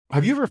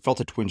Have you ever felt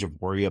a twinge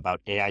of worry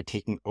about AI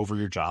taking over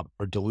your job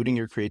or diluting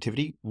your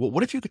creativity? Well,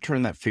 what if you could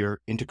turn that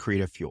fear into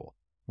creative fuel?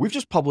 We've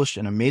just published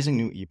an amazing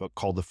new ebook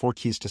called The 4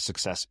 Keys to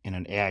Success in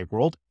an AI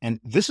World,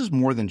 and this is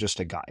more than just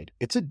a guide.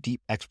 It's a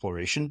deep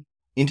exploration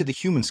into the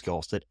human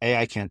skills that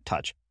AI can't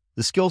touch,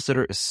 the skills that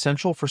are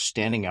essential for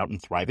standing out and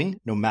thriving,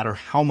 no matter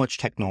how much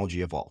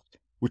technology evolves.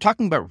 We're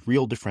talking about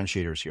real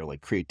differentiators here,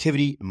 like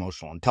creativity,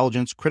 emotional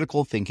intelligence,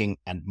 critical thinking,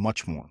 and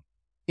much more.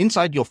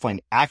 Inside, you'll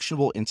find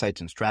actionable insights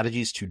and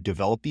strategies to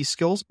develop these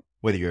skills,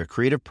 whether you're a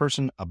creative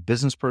person, a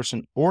business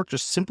person, or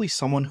just simply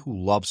someone who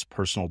loves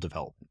personal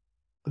development.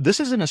 This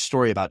isn't a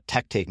story about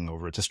tech taking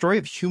over. It's a story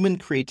of human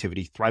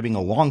creativity thriving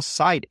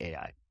alongside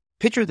AI.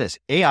 Picture this,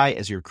 AI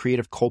as your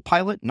creative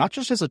co-pilot, not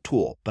just as a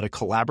tool, but a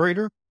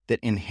collaborator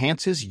that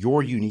enhances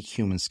your unique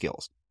human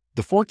skills.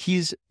 The 4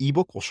 Keys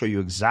ebook will show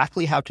you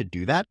exactly how to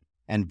do that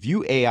and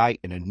view AI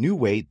in a new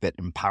way that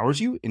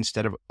empowers you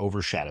instead of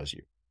overshadows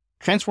you.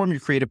 Transform your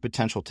creative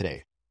potential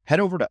today. Head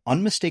over to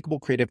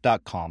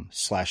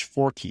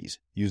unmistakablecreative.com/4keys.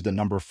 Use the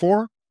number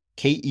 4,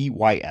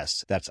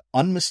 KEYS. That's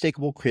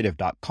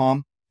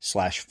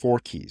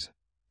unmistakablecreative.com/4keys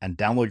and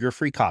download your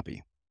free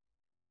copy.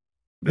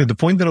 At the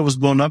point that I was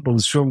blown up, I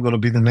was sure I'm going to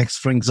be the next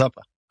Frank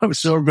Zappa. I was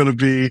sure I'm going to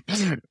be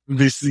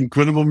this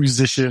incredible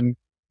musician,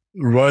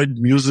 write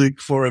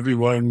music for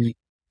everyone.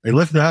 I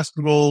left the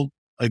hospital.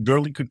 I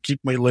barely could keep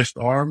my left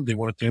arm. They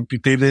wanted to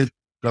amputate it.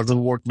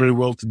 Doesn't work very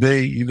well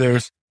today either.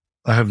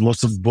 I have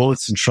lots of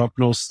bullets and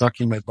shrapnel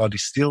stuck in my body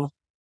still.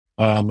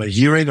 My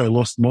hearing, I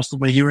lost most of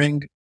my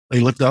hearing. I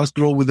left the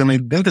hospital with an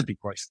identity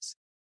crisis.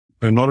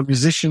 I'm not a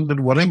musician,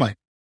 then what am I?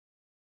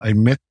 I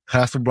met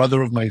half a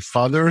brother of my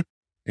father,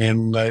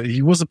 and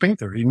he was a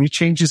painter. And he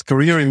changed his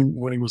career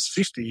when he was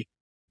 50.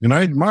 And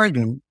I admired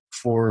him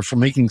for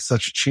making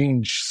such a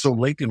change so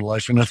late in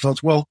life. And I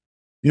thought, well,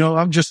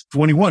 I'm just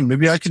 21.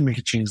 Maybe I can make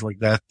a change like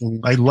that.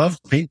 And I love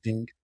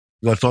painting.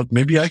 And I thought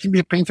maybe I can be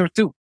a painter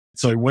too.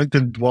 So I went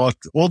and bought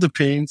all the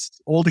paints,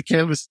 all the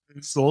canvases,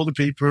 all the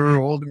paper,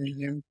 all the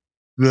medium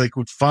that I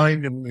could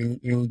find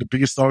in the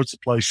biggest art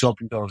supply shop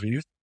in Tel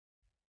Aviv.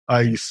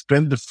 I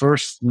spent the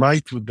first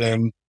night with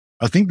them.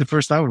 I think the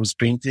first time I was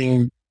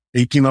painting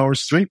 18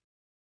 hours straight.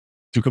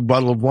 Took a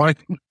bottle of wine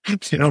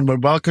on my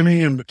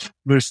balcony, and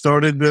they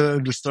started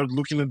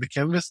looking at the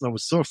canvas. And I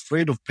was so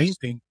afraid of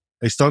painting.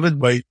 I started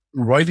by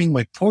writing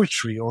my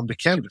poetry on the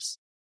canvas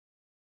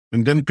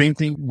and then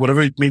painting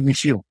whatever it made me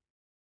feel.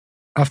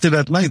 After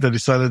that night, I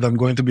decided I'm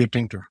going to be a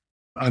painter.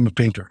 I'm a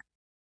painter.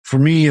 For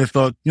me, I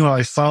thought,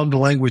 I found the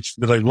language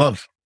that I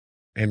love,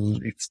 and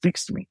it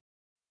sticks to me.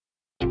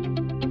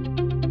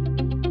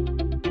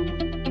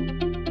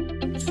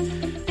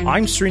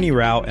 I'm Srini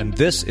Rao, and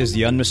this is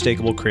the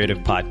Unmistakable Creative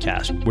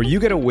Podcast, where you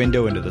get a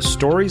window into the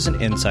stories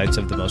and insights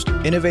of the most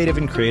innovative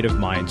and creative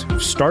minds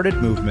who've started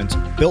movements,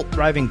 built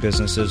thriving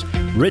businesses,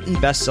 written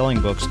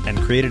best-selling books, and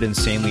created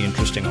insanely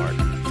interesting art.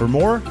 For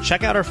more,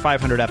 check out our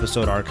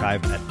 500-episode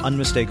archive at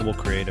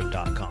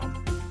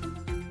unmistakablecreative.com.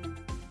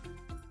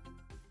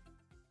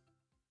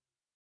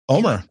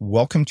 Omer,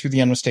 welcome to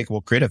the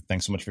Unmistakable Creative.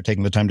 Thanks so much for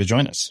taking the time to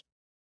join us.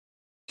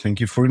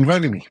 Thank you for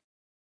inviting me.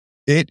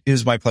 It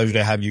is my pleasure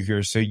to have you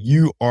here. So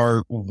you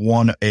are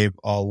one of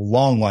a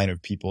long line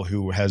of people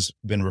who has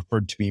been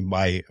referred to me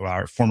by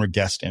our former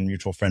guest and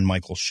mutual friend,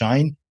 Michael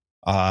Shine.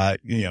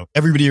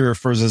 Everybody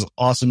refers as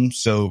awesome,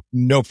 so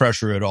no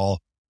pressure at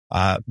all.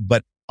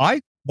 But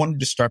I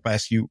wanted to start by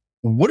asking you,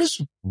 what is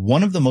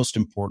one of the most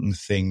important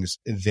things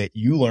that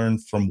you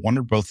learned from one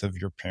or both of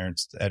your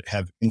parents that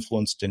have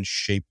influenced and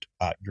shaped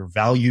your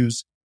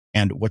values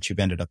and what you've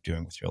ended up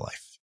doing with your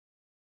life?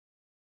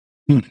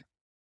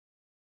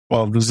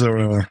 Well, those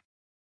are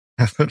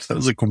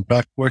that's a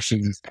compact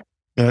question.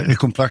 A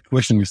compact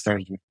question you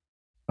started with.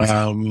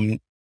 I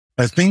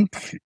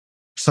think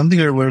something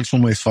I learned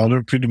from my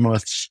father pretty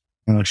much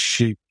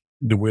shaped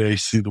the way I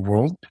see the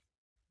world.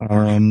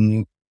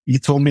 He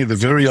told me at a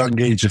very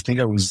young age, I think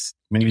I was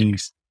maybe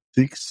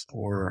 6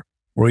 or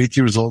 8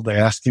 years old. I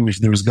asked him if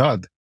there was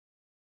God.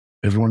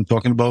 Everyone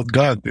talking about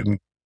God, and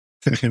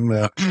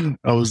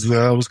I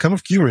was kind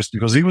of curious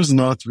because he was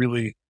not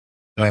really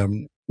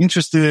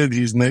interested.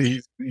 He's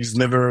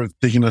never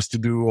taken us to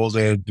do all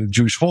the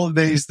Jewish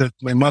holidays that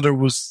my mother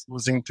was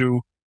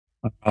into.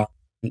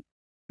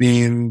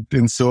 And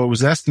so I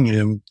was asking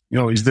him,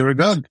 is there a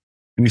God?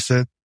 And he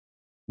said,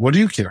 what do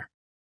you care?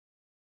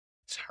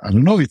 I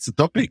don't know. It's a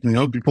topic,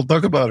 people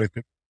talk about it.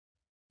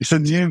 He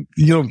said, you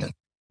don't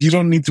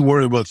need to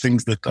worry about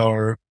things that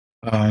are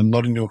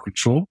not in your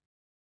control,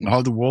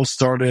 how the world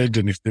started,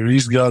 and if there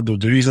is God or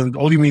there isn't.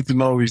 All you need to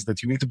know is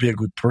that you need to be a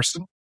good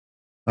person.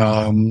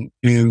 And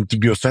to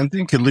be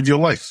authentic and live your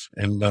life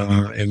and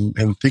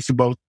think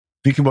about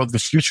the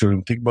future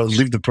and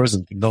live the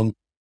present and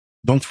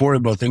don't worry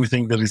about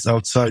anything that is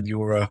outside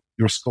your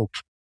scope.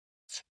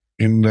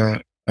 And,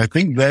 I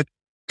think that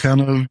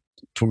kind of,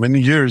 for many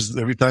years,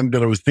 every time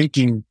that I was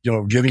thinking,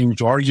 getting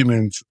into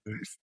arguments,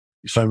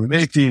 if I'm an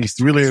atheist,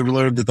 really I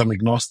learned that I'm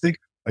agnostic.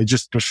 I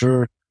just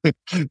prefer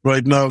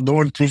right now, no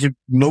one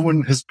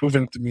has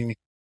proven to me,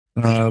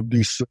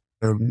 this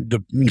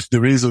if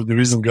there is or there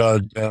isn't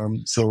God.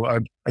 So I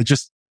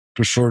just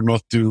prefer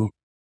not to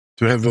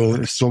have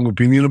a strong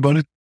opinion about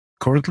it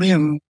currently.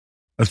 And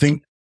I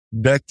think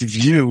that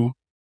view,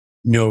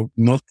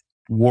 not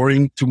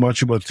worrying too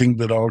much about things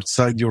that are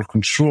outside your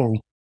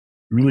control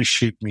really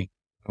shaped me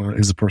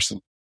as a person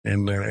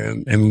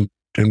and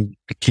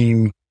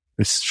became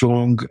a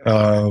strong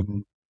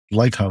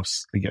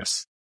lighthouse, I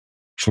guess,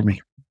 for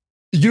me.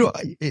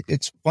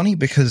 It's funny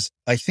because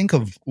I think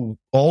of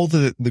all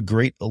the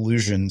great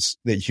illusions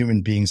that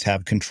human beings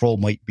have, control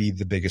might be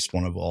the biggest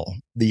one of all.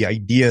 The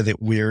idea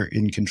that we're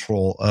in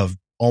control of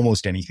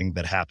almost anything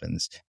that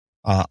happens,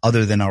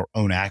 other than our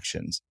own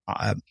actions.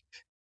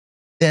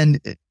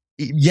 And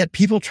yet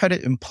people try to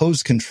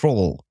impose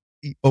control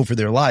over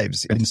their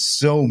lives in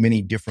so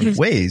many different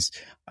ways.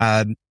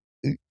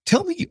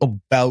 Tell me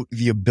about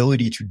the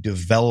ability to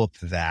develop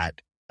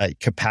that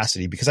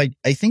capacity, because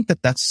I think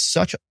that that's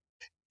such a,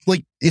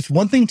 like, it's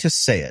one thing to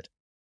say it,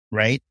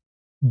 right?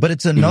 But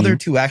it's another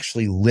to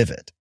actually live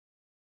it.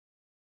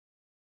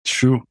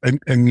 True. And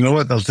you know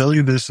what? I'll tell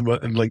you this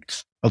about,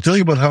 I'll tell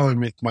you about how I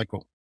met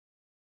Michael.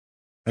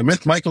 I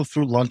met Michael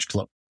through Lunch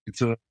Club.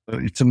 It's a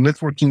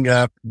networking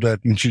app that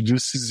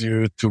introduces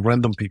you to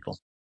random people.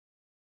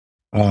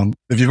 Have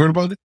you heard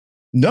about it?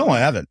 No, I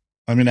haven't.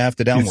 I'm going to have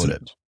to download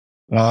it.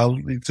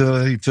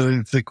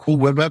 It's a cool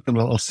web app, and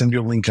I'll send you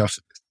a link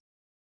after this.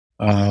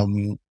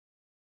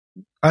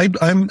 I'm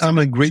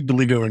a great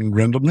believer in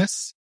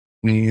randomness,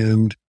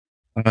 and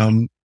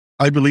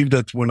I believe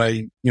that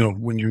when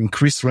you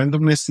increase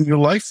randomness in your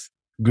life,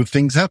 good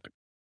things happen.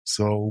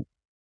 So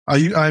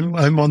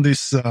I'm on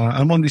this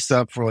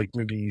app for like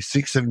maybe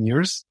 6-7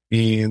 years,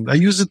 and I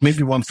use it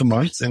maybe once a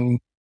month. And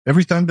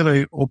every time that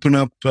I open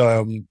up,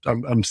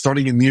 I'm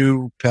starting a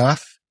new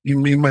path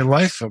in my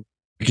life. I'm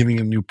beginning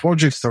a new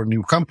project, start a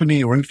new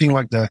company or anything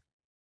like that.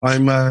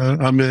 I'm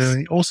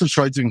also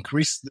trying to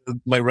increase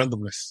my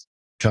randomness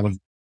kind of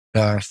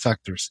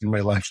factors in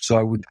my life.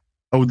 So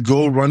I would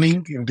go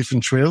running in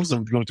different trails. I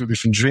would go to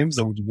different gyms.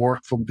 I would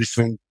work from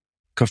different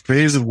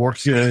cafes and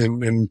work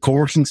in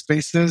co-working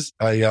spaces.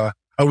 I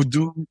would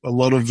do a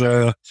lot of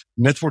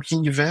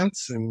networking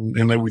events,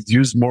 and I would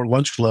use more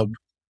Lunch Club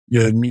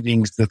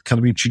meetings that kind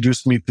of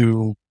introduced me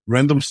to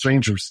random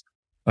strangers.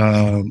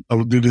 I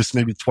would do this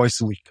maybe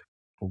twice a week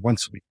or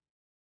once a week.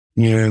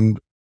 And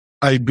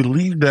I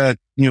believe that,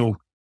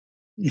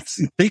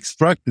 it takes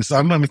practice.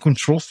 I'm a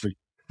control freak.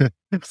 All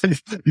I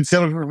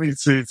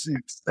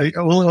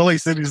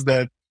said is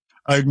that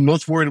I'm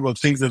not worried about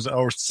things that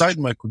are outside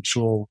my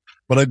control,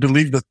 but I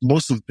believe that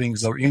most of the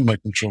things are in my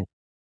control.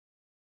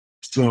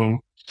 So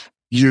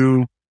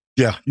you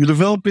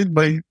develop it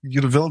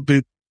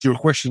to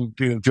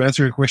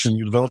answer your question,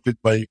 you develop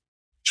it by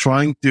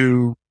trying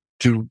to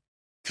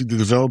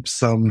develop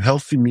some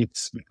healthy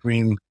mix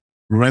between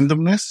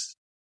randomness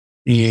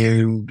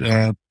and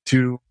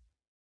to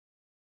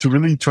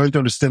really try to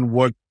understand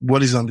what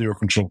is under your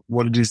control,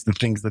 what it is the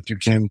things that you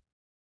can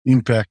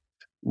impact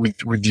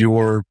with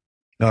your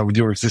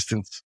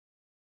existence.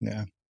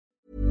 Yeah.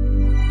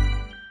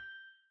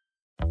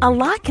 A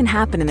lot can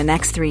happen in the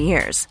next 3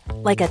 years.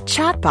 Like a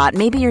chatbot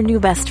may be your new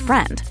best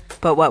friend.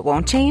 But what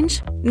won't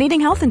change?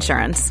 Needing health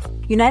insurance.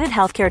 United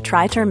Healthcare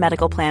Tri-Term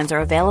Medical Plans are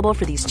available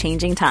for these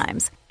changing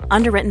times.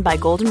 Underwritten by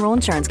Golden Rule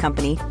Insurance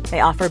Company, they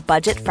offer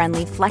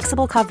budget-friendly,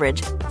 flexible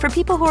coverage for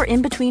people who are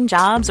in between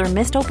jobs or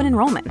missed open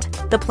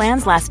enrollment. The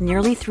plans last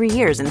nearly 3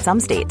 years in some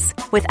states,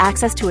 with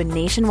access to a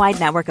nationwide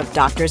network of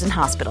doctors and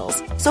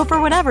hospitals. So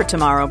for whatever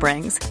tomorrow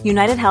brings,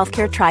 United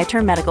Healthcare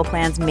Tri-Term Medical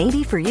Plans may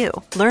be for you.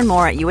 Learn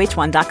more at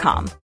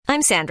uh1.com.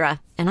 I'm Sandra,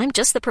 and I'm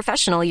just the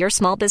professional your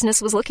small business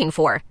was looking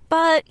for.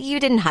 But you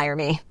didn't hire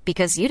me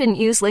because you didn't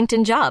use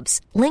LinkedIn Jobs.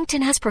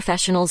 LinkedIn has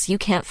professionals you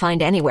can't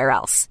find anywhere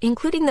else,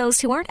 including those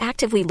who aren't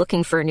actively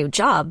looking for a new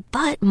job,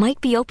 but might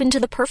be open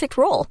to the perfect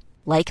role,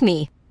 like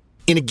me.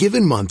 In a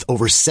given month,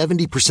 over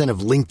 70%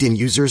 of LinkedIn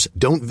users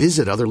don't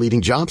visit other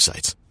leading job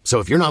sites. So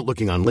if you're not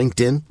looking on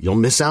LinkedIn, you'll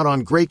miss out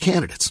on great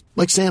candidates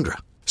like Sandra.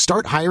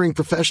 Start hiring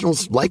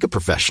professionals like a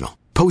professional.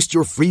 Post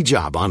your free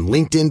job on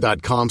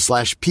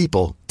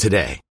linkedin.com/people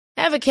today.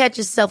 Ever catch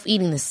yourself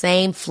eating the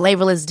same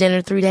flavorless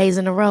dinner 3 days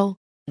in a row?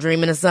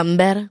 Dreaming of something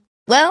better?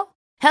 Well,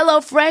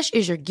 HelloFresh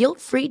is your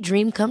guilt-free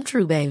dream come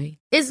true, baby.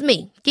 It's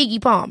me,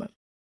 Keke Palmer.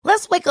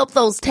 Let's wake up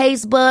those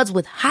taste buds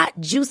with hot,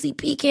 juicy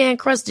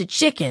pecan-crusted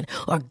chicken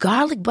or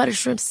garlic butter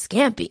shrimp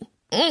scampi.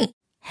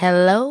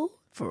 Hello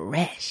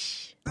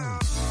Fresh.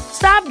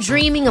 Stop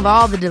dreaming of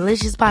all the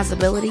delicious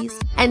possibilities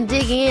and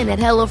dig in at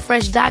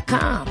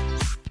HelloFresh.com.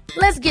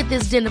 Let's get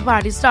this dinner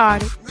party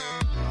started.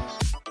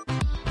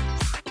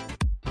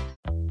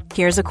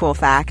 Here's a cool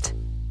fact.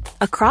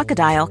 A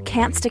crocodile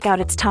can't stick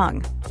out its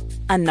tongue.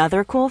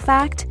 Another cool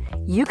fact,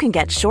 you can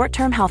get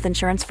short-term health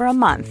insurance for a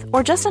month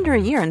or just under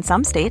a year in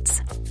some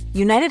states.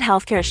 United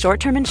Healthcare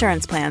short-term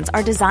insurance plans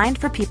are designed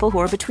for people who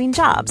are between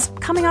jobs,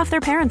 coming off their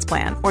parents'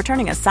 plan, or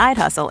turning a side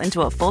hustle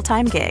into a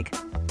full-time gig.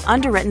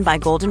 Underwritten by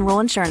Golden Rule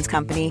Insurance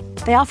Company,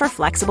 they offer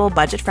flexible,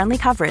 budget-friendly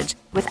coverage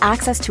with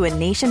access to a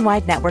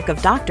nationwide network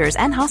of doctors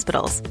and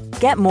hospitals.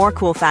 Get more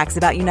cool facts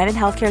about United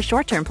Healthcare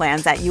short-term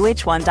plans at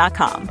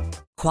uh1.com.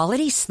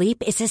 Quality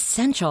sleep is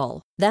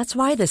essential. That's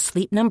why the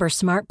Sleep Number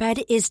Smart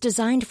Bed is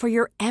designed for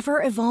your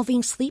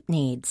ever-evolving sleep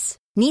needs.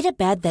 Need a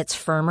bed that's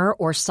firmer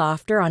or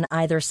softer on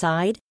either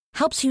side?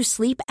 Helps you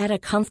sleep at a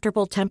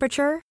comfortable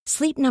temperature?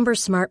 Sleep Number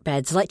Smart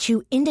Beds let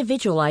you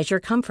individualize your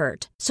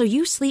comfort so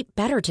you sleep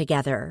better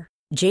together.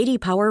 J.D.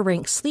 Power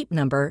ranks Sleep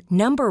Number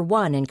number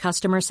 1 in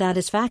customer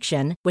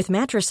satisfaction with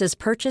mattresses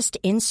purchased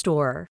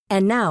in-store.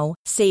 And now,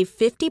 save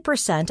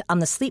 50% on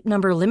the Sleep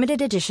Number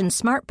Limited Edition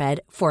Smart Bed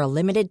for a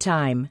limited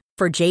time.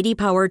 For J.D.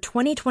 Power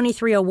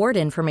 2023 award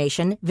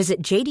information,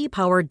 visit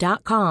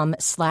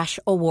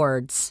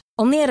jdpower.com/awards.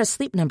 Only at a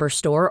Sleep Number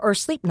store or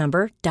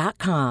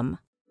sleepnumber.com.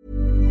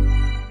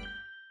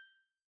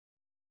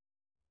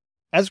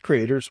 As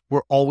creators,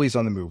 we're always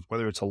on the move.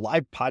 Whether it's a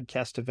live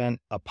podcast event,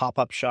 a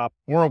pop-up shop,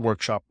 or a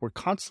workshop, we're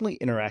constantly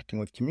interacting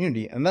with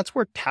community, and that's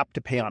where Tap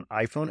to Pay on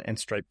iPhone and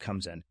Stripe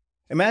comes in.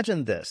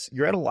 Imagine this.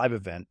 You're at a live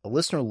event, a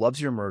listener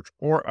loves your merch,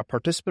 or a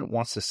participant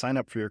wants to sign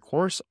up for your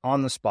course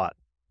on the spot.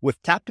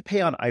 With Tap to Pay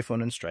on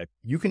iPhone and Stripe,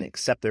 you can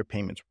accept their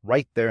payments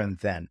right there and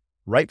then,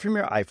 right from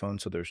your iPhone,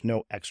 so there's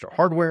no extra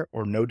hardware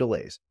or no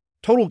delays.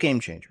 Total game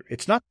changer.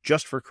 It's not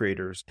just for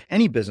creators.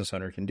 Any business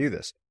owner can do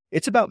this.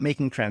 It's about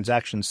making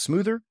transactions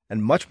smoother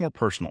and much more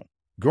personal,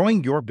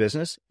 growing your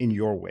business in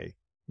your way.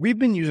 We've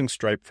been using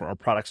Stripe for our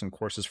products and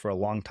courses for a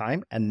long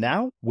time, and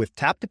now with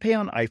Tap to Pay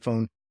on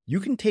iPhone, you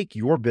can take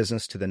your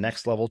business to the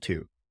next level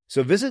too.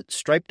 So visit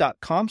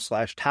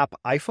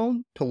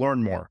stripe.com/tapiphone to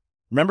learn more.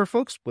 Remember,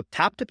 folks, with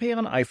Tap to Pay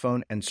on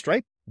iPhone and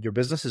Stripe, your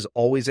business is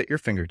always at your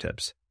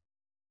fingertips.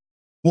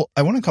 Well,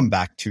 I want to come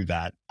back to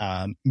that,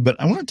 but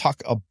I want to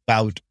talk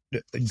about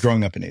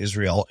growing up in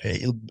Israel.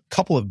 A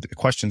couple of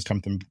questions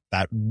come from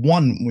that.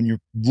 One, when you're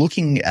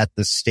looking at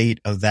the state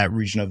of that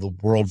region of the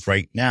world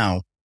right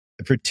now,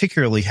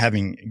 particularly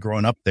having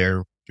grown up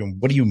there,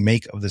 what do you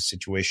make of the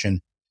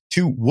situation?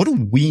 Two, what do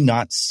we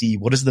not see?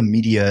 What is the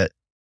media?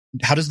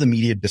 How does the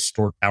media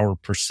distort our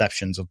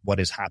perceptions of what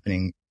is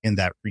happening in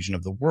that region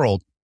of the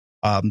world?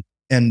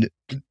 And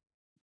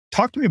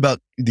talk to me about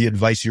the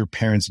advice your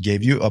parents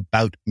gave you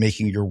about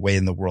making your way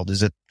in the world.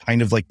 Is it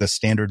kind of like the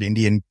standard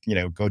Indian,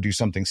 go do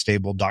something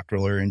stable, doctor,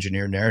 lawyer,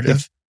 engineer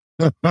narrative?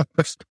 Oh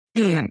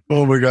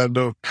my God,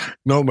 no.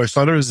 No, my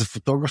father is a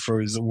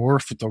photographer. He's a war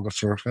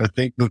photographer. I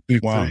think that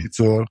it's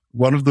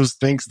one of those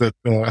things that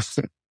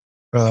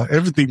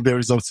everything there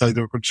is outside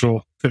their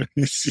control.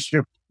 He's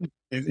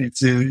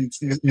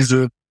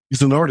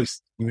an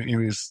artist in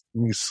his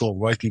soul,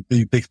 right? He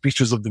takes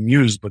pictures of the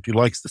muse, but he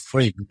likes the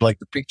frame, he likes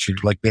the picture,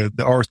 like the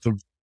art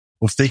of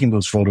taking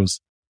those photos,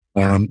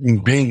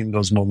 in being in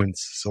those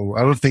moments. So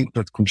I don't think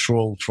that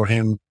control for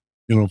him,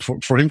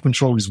 for him,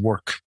 control is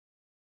work.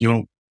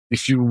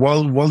 If you,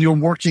 while you're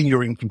working,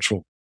 you're in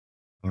control.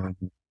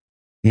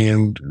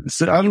 And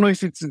so I don't know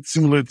if it's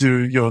similar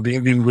to, the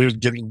Indian way of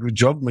getting a good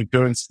job. My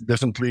parents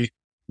definitely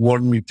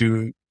wanted me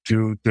to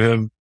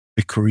have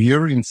a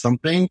career in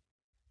something.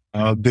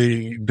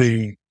 They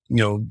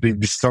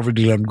discovered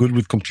that I'm good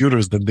with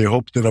computers, that they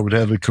hoped that I would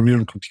have a career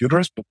in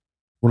computers. But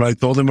when I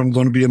told them I'm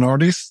going to be an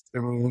artist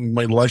and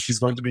my life is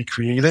going to be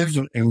creative,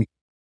 and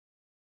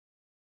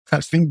I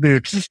think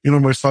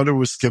my father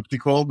was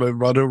skeptical. My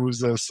mother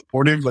was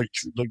supportive, like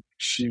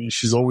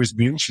she's always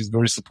been. She's a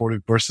very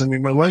supportive person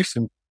in my life.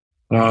 And,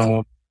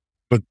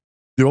 but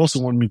they also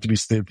want me to be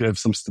stable, to have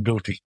some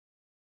stability,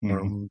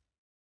 in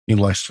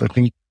life. I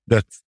think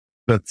that's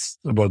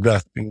about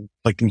that. And,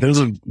 in terms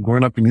of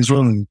growing up in Israel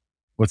and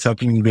what's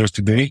happening there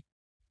today.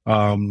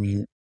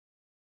 Well,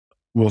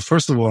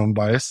 first of all, I'm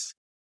biased.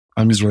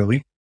 I'm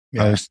Israeli.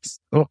 Yeah.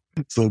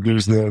 So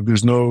there's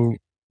no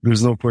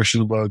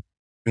question about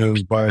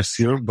bias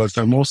here, but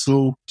I'm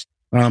also,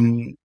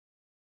 I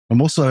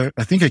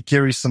think I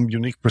carry some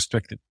unique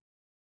perspective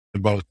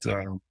about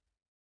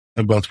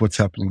what's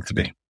happening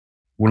today.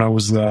 When I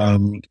was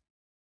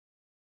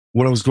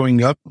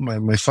growing up,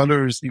 my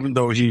father is, even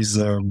though he's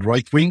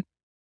right wing,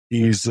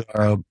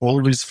 all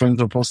of his friends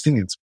are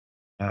Palestinians.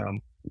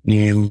 And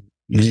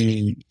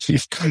he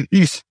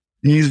believes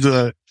he's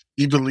a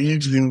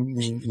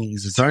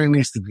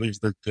Zionist. He believes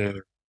that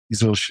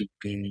Israel should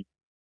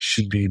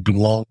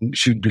belong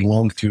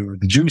to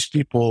the Jewish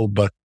people,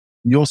 but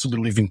he also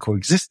believes in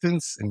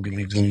coexistence and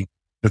believes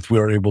that we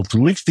are able to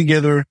live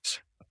together.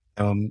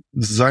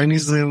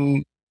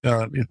 Zionism,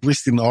 at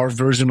least in our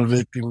version of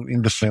it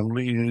in the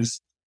family,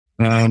 is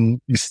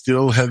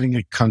still having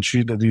a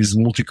country that is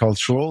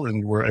multicultural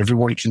and where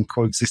everyone can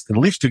coexist and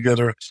live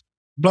together.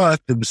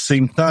 But at the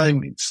same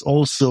time, it's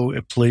also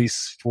a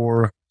place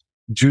for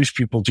Jewish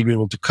people to be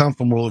able to come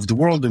from all over the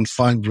world and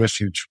find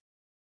refuge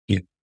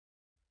in.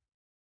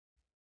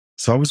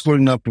 So I was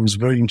growing up, I was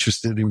very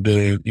interested in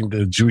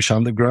the Jewish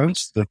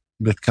undergrounds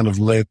that kind of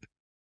led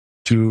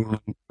to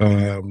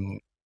the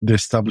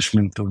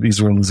establishment of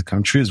Israel as a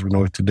country as we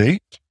know it today.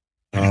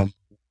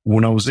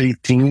 When I was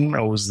 18,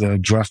 I was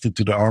drafted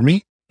to the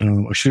army.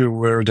 I'm sure you're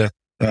aware that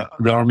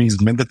the army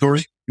is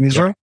mandatory in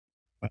Israel.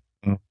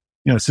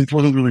 So it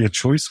wasn't really a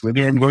choice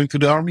whether I'm going to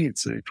the army.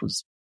 It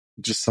was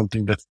just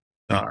something that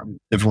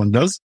everyone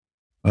does,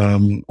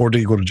 or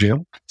they go to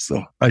jail.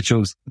 So I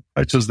chose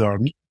the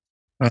army.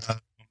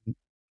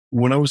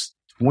 When I was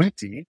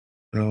 20,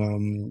 I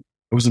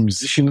was a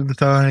musician at the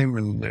time,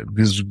 and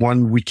this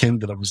one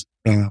weekend that I was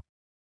at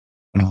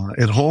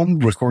home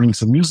recording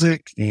some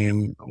music,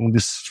 and on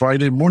this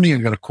Friday morning, I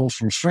got a call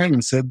from a friend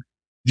and said, "Do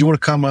you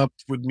want to come up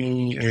with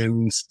me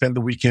and spend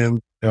the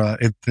weekend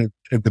at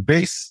the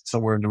base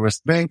somewhere in the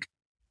West Bank?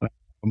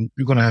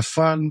 You're gonna have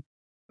fun,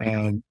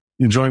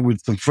 enjoying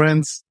with some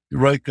friends,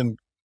 right?" And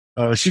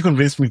she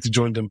convinced me to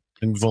join them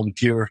and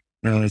volunteer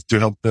to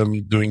help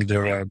them doing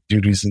their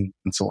duties and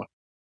so on.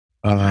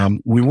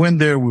 We went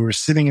there. We were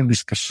sitting in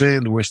this cafe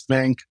in the West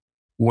Bank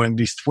when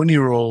this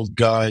 20-year-old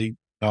guy,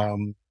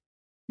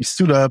 he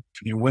stood up,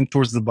 he went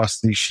towards the bus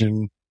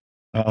station,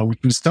 which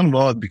was kind of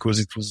odd because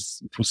it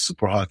was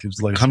super hot. It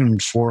was like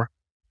 104.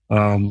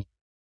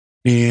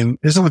 And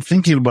as I was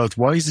thinking about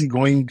why is he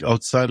going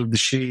outside of the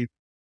shade,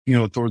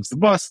 towards the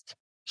bus,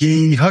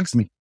 he hugs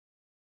me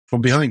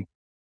from behind.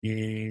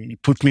 He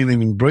put me in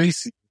an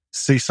embrace,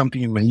 say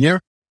something in my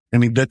ear,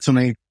 and he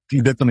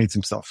detonates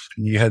himself.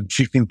 He had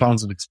 15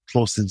 pounds of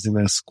explosives in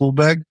a school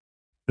bag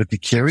that he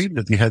carried,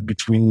 that he had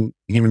between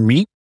him and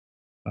me.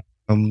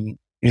 And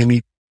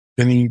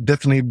he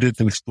detonated it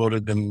and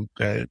exploded. And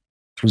it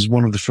was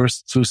one of the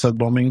first suicide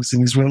bombings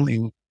in Israel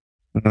in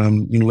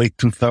late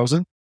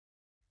 2000.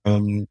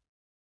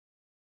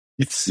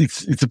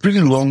 It's a pretty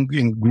long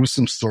and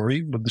gruesome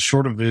story, but the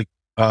short of it,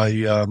 I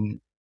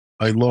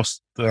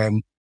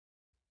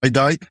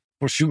died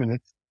for a few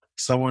minutes.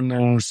 Someone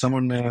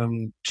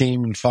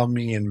came and found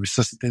me and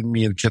resuscitated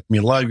me and kept me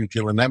alive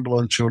until an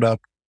ambulance showed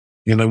up.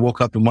 And I woke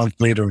up a month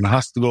later in a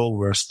hospital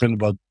where I spent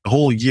about a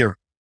whole year,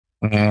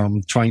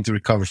 trying to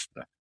recover from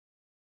that.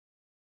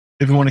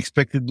 Everyone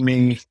expected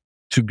me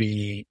to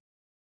be,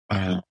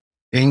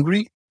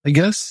 angry, I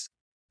guess.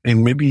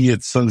 And maybe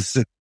it's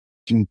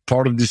in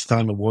part of this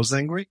time I was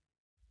angry.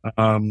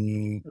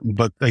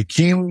 But I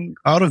came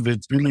out of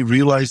it really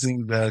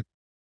realizing that,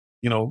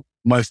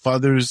 my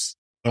father's,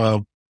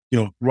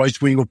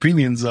 right-wing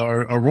opinions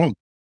are wrong.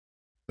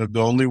 That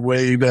the only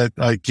way that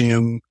I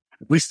can,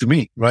 at least to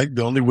me, right?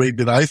 The only way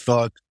that I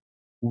thought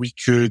we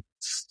could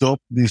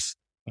stop this,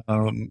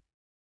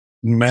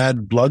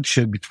 mad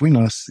bloodshed between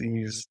us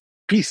is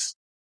peace.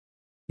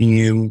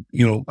 And,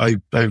 I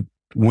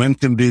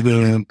went and did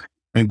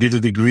a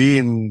degree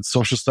in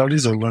social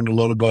studies. I learned a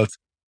lot about,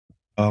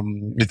 I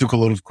took a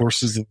lot of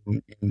courses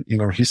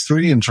in our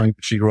history and trying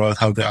to figure out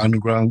how the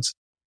undergrounds,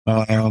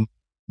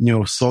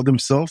 saw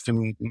themselves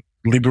in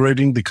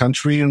liberating the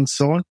country and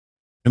so on.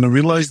 And I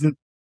realized that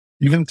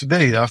even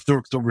today, after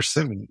October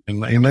 7,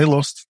 and I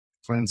lost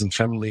friends and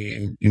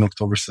family in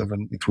October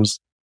 7, it was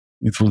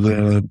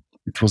a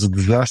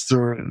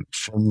disaster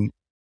from,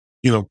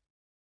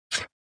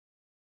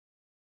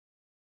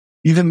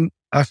 even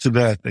after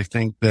that, I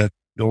think that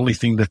the only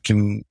thing that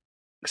can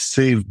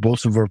save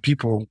both of our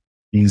people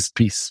is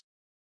peace.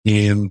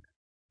 And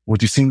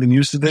what you see in the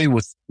news today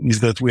is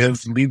that we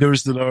have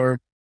leaders that are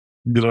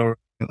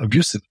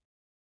abusive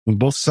on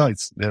both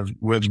sides. We have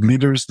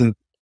leaders that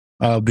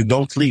they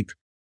don't lead,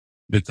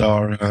 that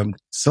are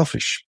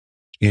selfish.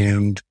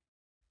 And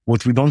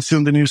what we don't see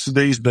on the news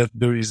today is that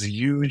there is a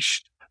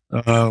huge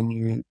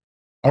general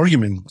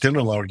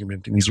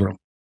argument in Israel.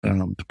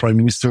 The prime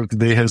minister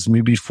today has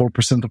maybe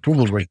 4%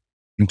 approval rate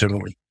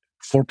internally.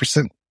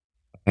 4%.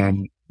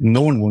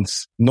 No one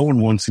wants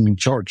him in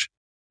charge.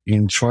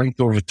 In trying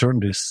to overturn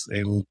this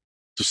and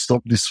to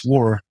stop this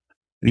war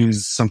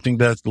is something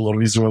that a lot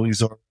of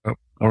Israelis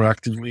are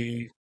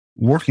actively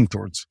working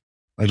towards.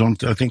 I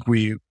think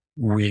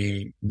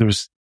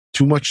there's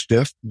too much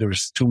death.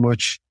 There's too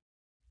much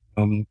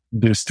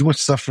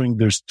suffering.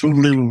 There's too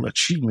little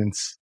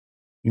achievements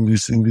in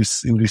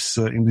this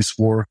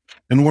war,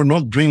 and we're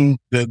not bringing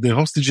the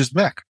hostages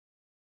back.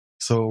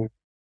 So,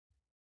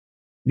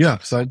 yeah.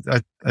 So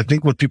I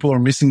think what people are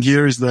missing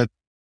here is that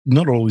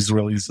not all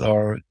Israelis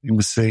are in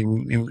the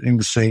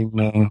same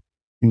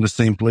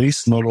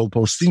place. Not all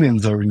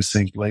Palestinians are in the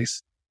same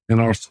place,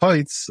 and our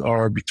fights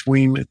are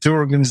between a terror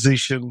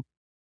organization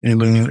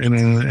and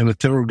a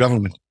terror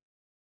government.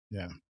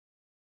 Yeah.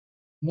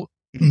 Well,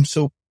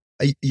 so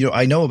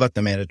I know about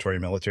the mandatory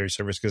military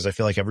service because I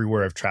feel like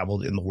everywhere I've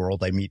traveled in the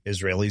world, I meet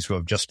Israelis who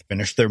have just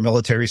finished their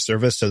military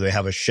service. So they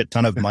have a shit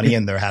ton of money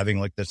and they're having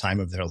like the time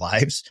of their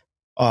lives.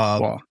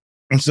 Wow.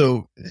 And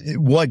so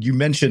what you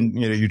mentioned,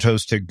 you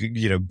chose to,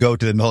 go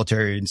to the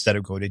military instead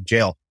of going to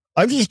jail.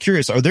 I'm just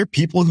curious, are there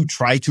people who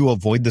try to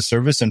avoid the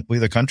service and flee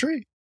the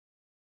country?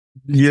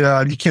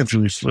 Yeah, you can't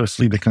really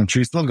flee the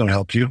country. It's not going to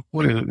help you.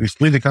 You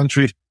flee the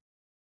country.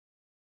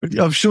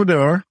 I'm sure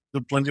there are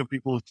plenty of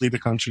people who flee the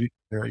country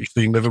if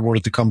they never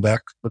wanted to come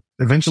back. But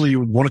eventually you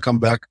would want to come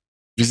back,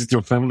 visit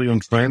your family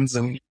and friends,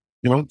 and,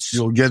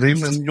 you'll get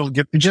in and you'll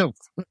get to jail.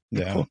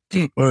 Yeah.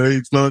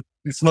 It's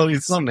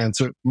not an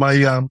answer.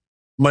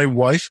 My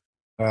wife,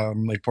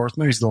 my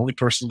partner is the only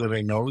person that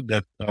I know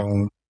that,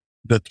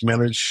 that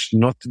managed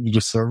not to do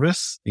the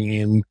service.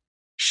 And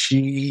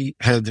she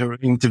had her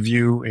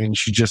interview and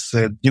she just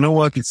said, you know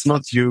what? It's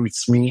not you.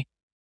 It's me.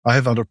 I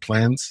have other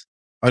plans.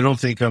 I don't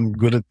think I'm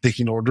good at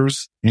taking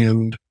orders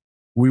and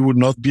we would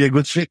not be a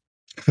good fit.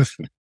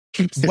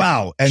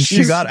 Wow. And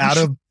she got out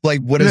of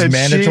like what is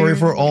mandatory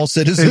for all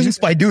citizens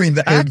by doing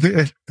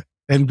that.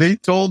 And they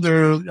told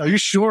her, are you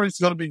sure it's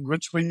going to be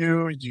good for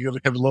you? You're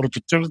going to have a lot of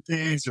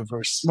opportunities. You're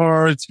very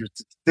smart. You're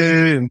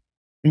today.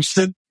 And she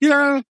said,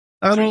 yeah,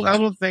 I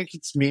don't think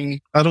it's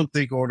me. I don't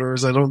take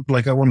orders. I want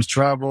to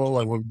travel.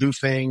 I want to do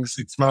things.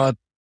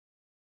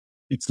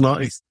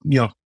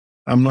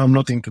 I'm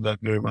not into that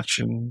very much.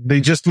 And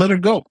they just let her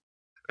go.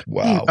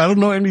 Wow. I don't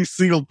know any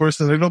single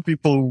person. I know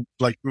people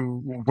like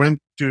who went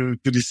to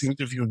this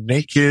interview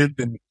naked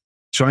and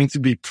trying to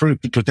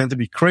pretend to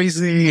be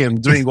crazy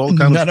and doing all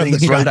kinds of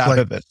things. None of them got out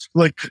of it.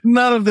 Like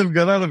none of them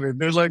got out of it.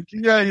 They're like,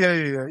 yeah.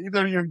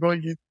 Either you're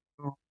going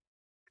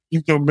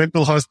into a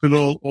mental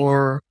hospital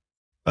or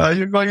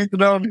you're going into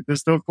the army.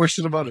 There's no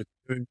question about it.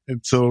 And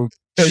so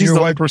she's your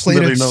the wife only person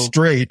played that I it know.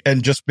 straight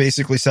and just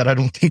basically said, I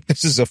don't think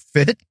this is a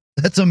fit.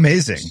 That's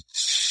amazing.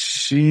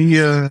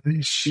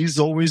 She's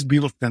always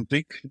been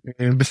authentic,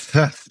 and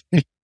I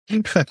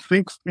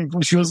think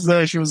she was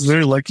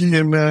very lucky,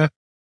 and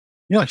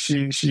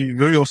she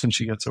very often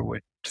she gets her way.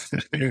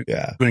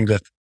 Yeah, doing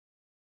that.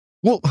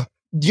 Well,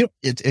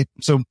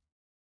 so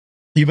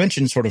you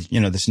mentioned sort of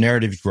this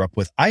narrative you grew up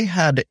with. I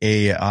had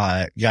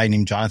a guy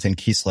named Jonathan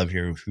Kislev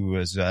here who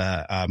was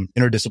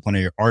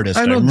interdisciplinary artist.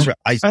 I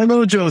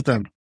know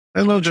Jonathan.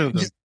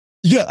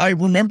 Yeah, I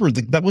remember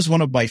that was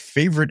one of my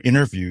favorite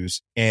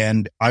interviews.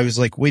 And I was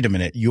like, wait a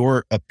minute,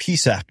 you're a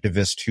peace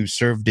activist who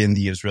served in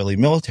the Israeli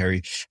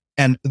military.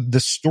 And the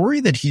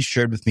story that he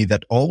shared with me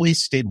that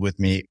always stayed with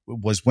me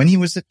was when he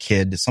was a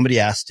kid, somebody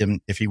asked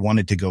him if he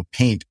wanted to go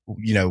paint,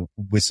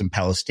 with some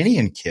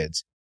Palestinian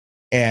kids.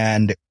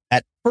 And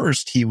at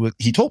first he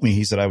told me,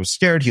 he said, I was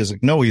scared. He was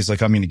like, no, he's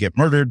like, I'm going to get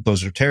murdered.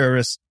 Those are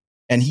terrorists.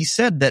 And he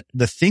said that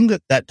the thing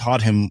that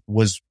taught him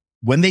was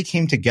when they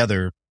came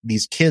together,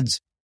 these kids,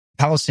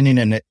 Palestinian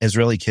and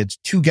Israeli kids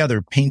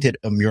together painted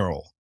a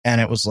mural.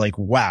 And it was like,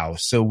 wow.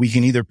 So we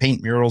can either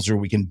paint murals or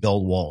we can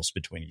build walls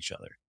between each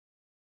other.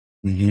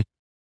 Mm-hmm.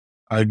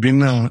 I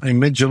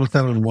met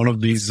Jonathan in one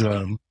of these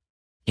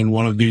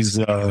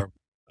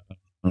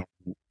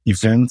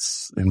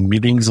events and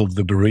meetings of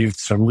the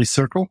Bereaved Family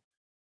Circle.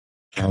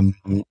 It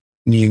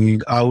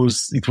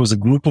was a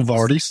group of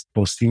artists,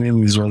 Palestinian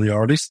and Israeli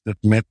artists that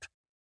met,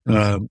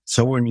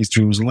 somewhere in East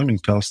Jerusalem in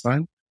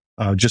Palestine,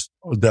 just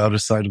on the other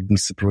side of the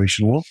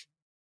separation wall.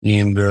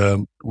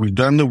 And, we've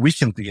done the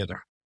weekend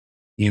together.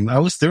 And I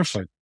was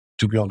terrified,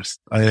 to be honest.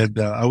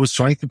 I was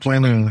trying to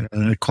plan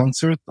a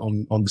concert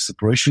on the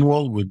separation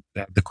wall with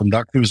the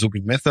conductors of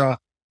Meta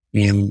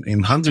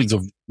and hundreds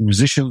of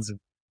musicians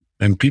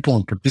and people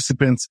and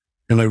participants.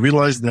 And I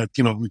realized that,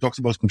 we talked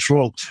about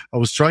control. I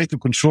was trying to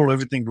control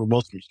everything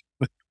remotely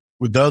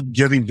without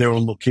getting there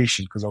on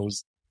location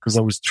because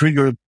I was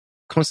triggered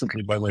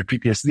constantly by my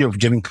PTSD of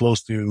getting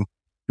close to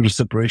the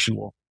separation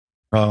wall.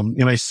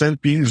 And I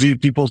sent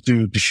people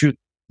to shoot,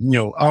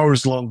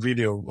 hours long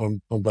video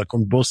on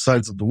both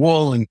sides of the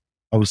wall. And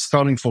I was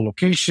scouting for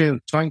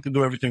location, trying to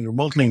do everything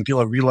remotely until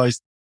I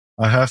realized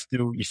I have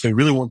to, if I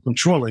really want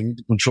control, I need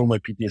to control my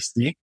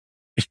PTSD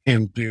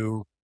and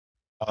to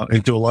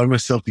allow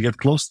myself to get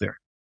close there.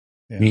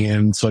 Yeah.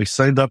 And so I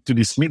signed up to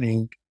this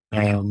meeting,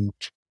 and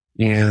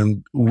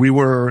I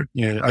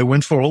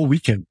went for all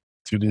weekend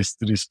to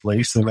this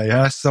place, and I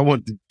asked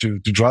someone to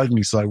drive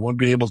me so I won't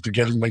be able to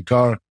get in my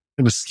car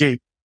and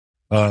escape.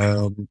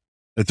 I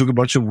took a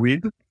bunch of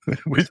weed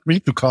with me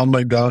to calm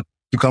my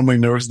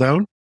nerves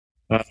down.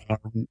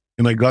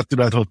 And I got to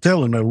that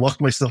hotel and I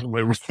locked myself in my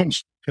room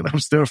and I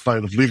was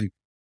terrified of leaving.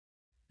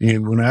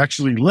 And when I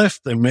actually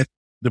left, I met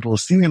the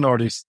Palestinian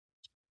artist.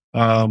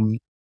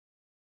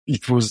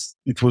 It was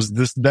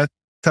that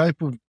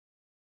type of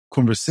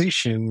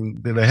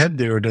conversation that I had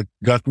there that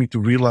got me to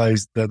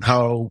realize that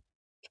how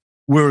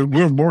we're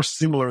more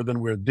similar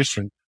than we're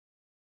different.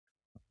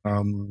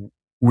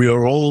 We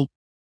are all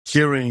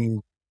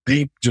carrying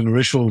deep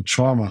generational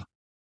trauma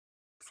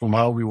from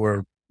how we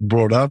were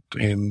brought up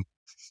and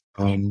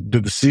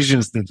the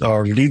decisions that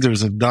our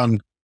leaders have done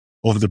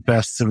over the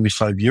past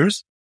 75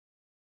 years.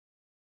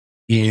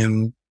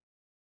 And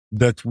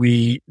that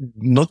we,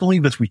 not only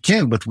that we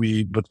can, but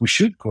we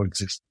should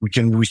coexist. We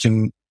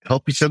can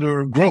help each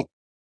other grow.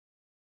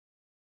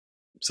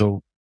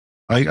 So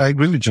I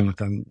agree with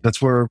Jonathan.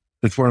 That's where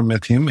I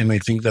met him. And I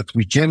think that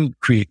we can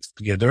create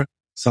together.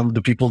 Some of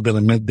the people that I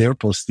met there,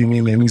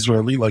 Palestinian and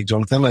Israeli, like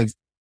Jonathan,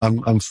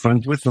 I'm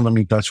friends with and I'm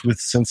in touch with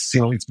since,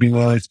 it's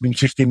been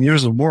 15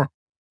 years or more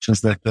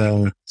since that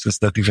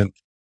event.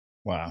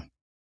 Wow.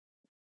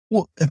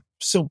 Well,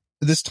 so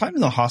this time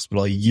in the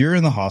hospital, a year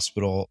in the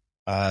hospital,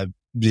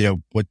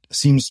 what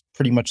seems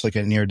pretty much like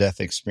a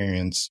near-death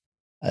experience.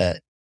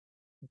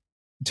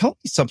 Tell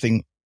me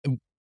something.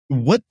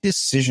 What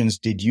decisions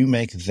did you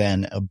make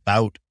then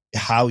about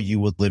how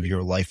you would live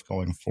your life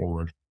going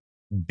forward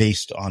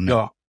based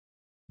on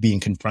being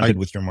confronted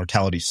with your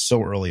mortality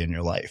so early in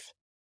your life?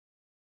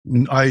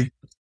 I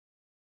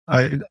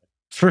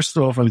first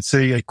off, I would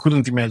say I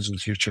couldn't imagine the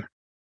future.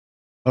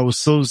 I was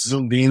so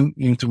zoomed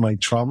into my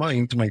trauma,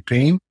 into my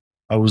pain.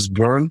 I was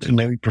burned in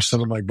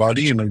 90% of my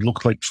body, and I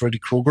looked like Freddy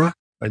Krueger.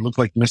 I looked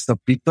like messed up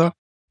Pita.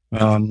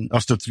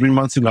 After 3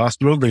 months in the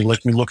hospital, they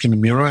let me look in the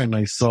mirror, and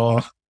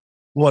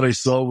what I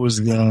saw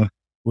was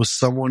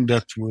someone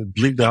that would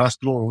leave the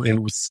hospital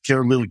and would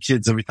scare little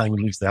kids every time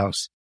he leaves the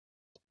house.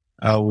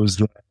 I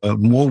was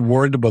more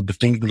worried about the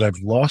thing that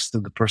I've lost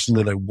and the person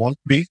that I want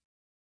to be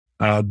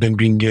than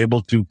being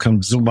able to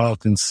come zoom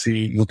out and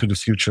see into the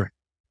future.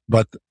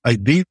 But I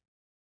did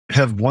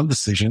have one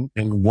decision,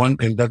 and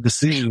that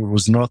decision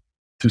was not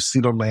to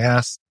sit on my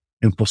ass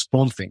and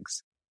postpone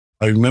things.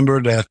 I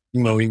remember that,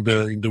 in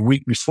the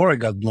week before I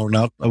got blown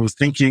up, I was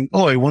thinking,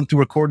 I want to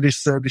record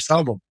this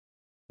album.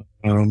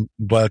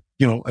 But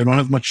I don't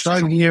have much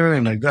time here,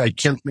 and I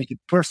can't make it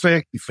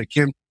perfect. If I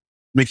can't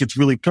make it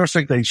really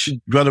perfect, I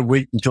should rather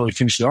wait until I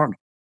finish the army.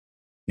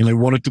 And I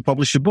wanted to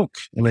publish a book.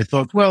 And I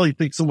thought, well, it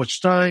takes so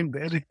much time,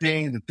 the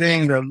editing, the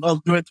thing,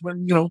 I'll do it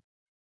when,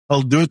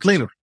 I'll do it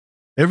later.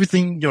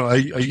 Everything, I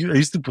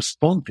used to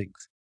postpone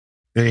things.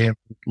 And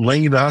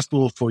laying in the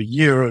hospital for a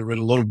year, I read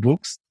a lot of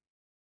books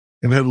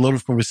and had a lot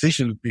of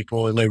conversations with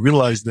people. And I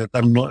realized that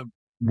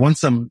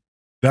once I'm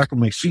back on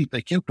my feet, I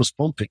can't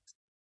postpone things.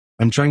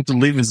 I'm trying to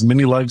live as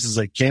many lives as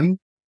I can,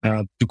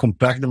 to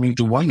compact them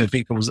into one. I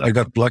think I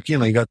got lucky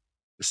and I got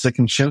a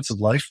second chance at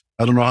life.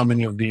 I don't know how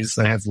many of these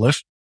I have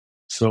left.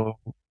 So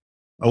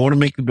I want to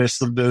make the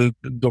best of the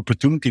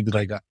opportunity that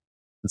I got.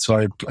 And so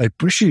I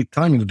appreciate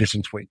time in a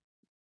different way.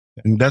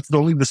 And that's the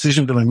only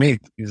decision that I made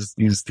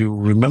is to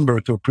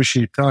remember to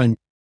appreciate time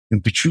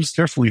and to choose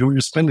carefully who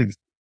you're spending it.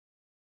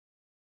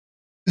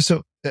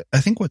 So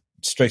I think what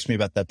strikes me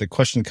about that, the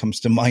question comes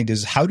to mind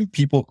is, how do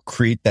people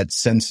create that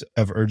sense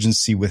of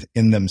urgency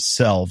within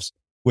themselves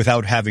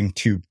without having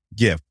to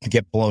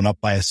get blown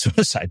up by a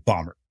suicide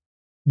bomber?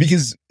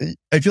 Because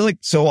I feel like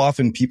so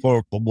often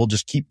people will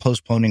just keep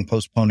postponing.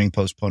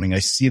 I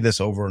see this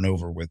over and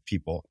over with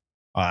people.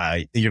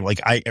 I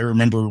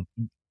remember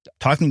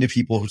talking to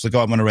people who's like,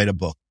 I'm going to write a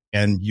book,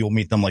 and you'll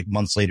meet them like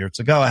months later. It's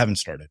like, I haven't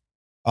started.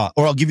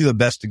 Or I'll give you the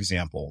best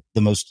example,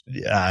 the most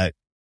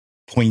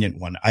poignant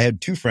one. I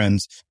had two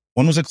friends.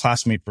 One was a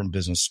classmate from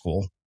business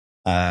school.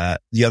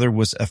 The other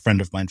was a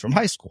friend of mine from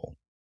high school.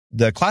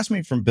 The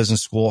classmate from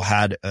business school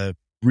had a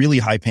really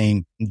high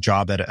paying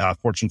job at a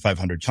Fortune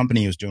 500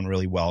 company. He was doing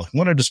really well. He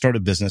wanted to start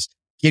a business.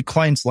 He had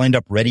clients lined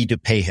up ready to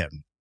pay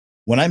him.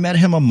 When I met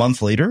him a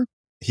month later,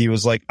 he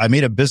was like, I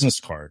made a business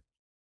card.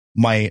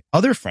 My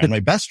other friend,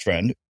 my best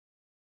friend,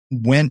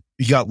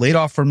 he got laid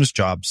off from his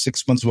job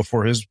 6 months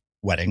before his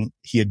wedding.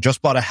 He had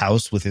just bought a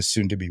house with his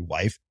soon to be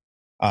wife.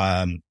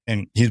 And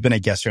he's been a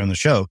guest here on the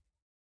show.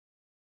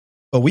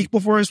 A week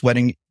before his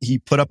wedding, he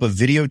put up a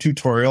video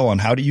tutorial on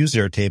how to use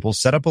Airtable,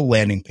 set up a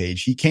landing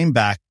page. He came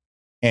back,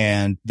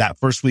 and that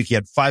first week he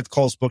had 5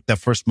 calls booked. That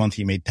first month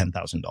he made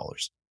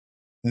 $10,000.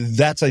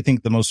 That's, I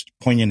think, the most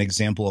poignant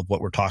example of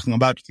what we're talking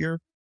about here.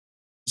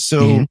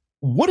 So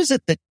what is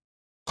it that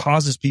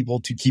causes people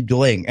to keep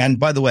delaying? And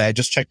by the way, I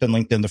just checked on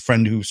LinkedIn. The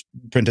friend who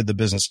printed the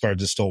business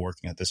cards is still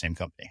working at the same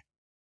company.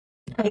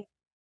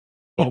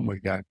 Oh my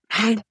God.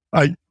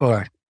 All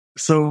right.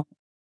 So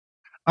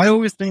I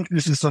always think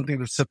this is something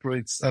that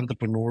separates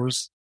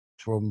entrepreneurs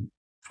from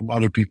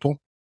other people.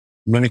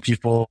 Many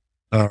people,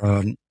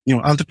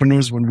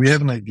 entrepreneurs, when we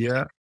have an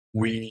idea,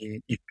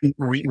 we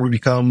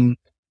become,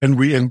 and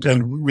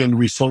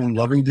we fall in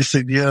love with this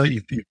idea,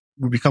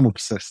 we become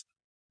obsessed.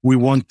 We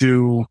want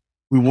to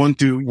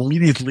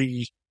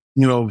immediately,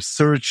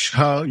 search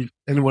how if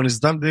anyone has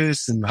done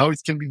this and how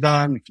it can be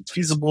done, if it's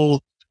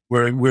feasible.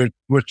 We're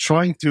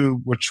trying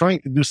to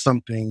do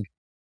something.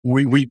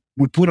 We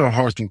put our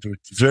heart into it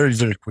very,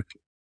 very quickly.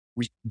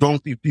 We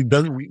don't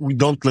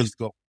let it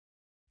go.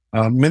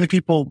 Many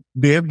people,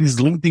 they have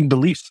these limiting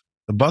beliefs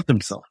about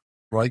themselves,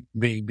 right?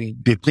 They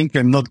think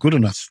I'm not good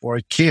enough, or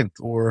I can't,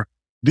 or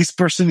this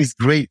person is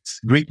great.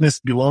 Greatness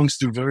belongs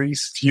to very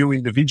few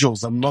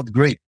individuals. I'm not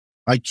great.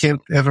 I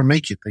can't ever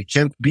make it. I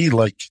can't be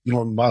like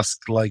Elon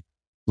Musk, like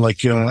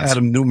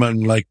Adam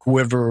Newman, like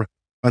whoever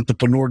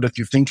entrepreneur that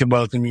you think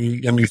about, and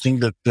you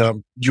think that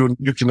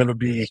you can never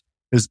be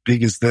as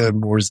big as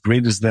them or as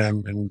great as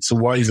them, and so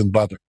why even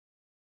bother?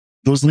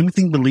 Those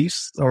limiting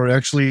beliefs are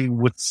actually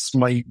what's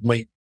my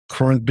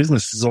current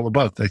business is all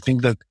about. I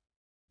think that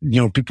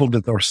people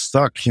that are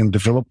stuck and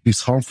develop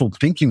these harmful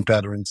thinking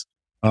patterns,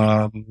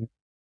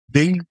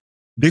 they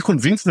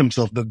convince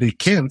themselves that they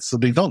can't, so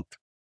they don't.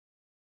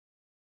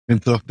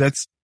 And so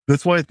that's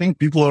why I think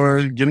people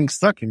are getting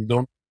stuck and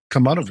don't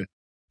come out of it.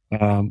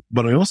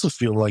 But I also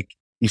feel like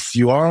if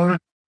you are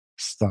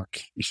stuck,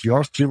 if you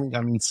are feeling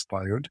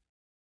uninspired,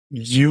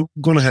 you're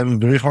going to have a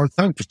very hard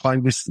time to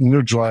find this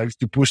inner drive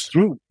to push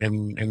through.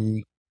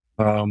 And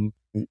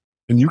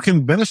you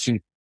can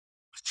benefit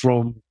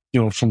from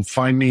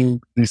finding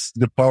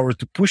the power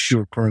to push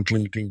your current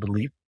limiting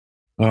belief,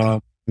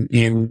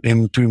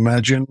 and to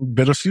imagine a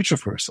better future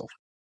for yourself.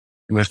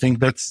 And I think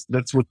that's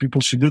what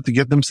people should do to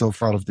get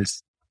themselves out of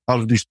this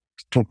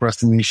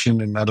procrastination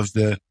and out of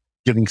the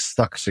getting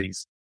stuck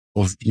phase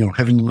of,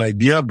 having an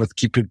idea, but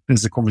keep it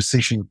as a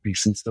conversation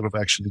piece instead of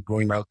actually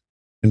going out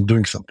and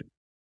doing something.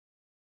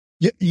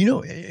 Yeah,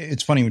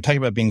 it's funny. We're talking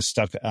about being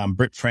stuck.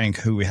 Britt Frank,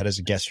 who we had as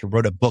a guest, who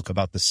wrote a book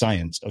about the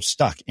science of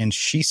stuck. And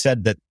she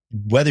said that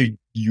whether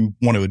you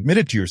want to admit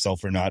it to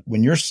yourself or not,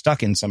 when you're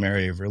stuck in some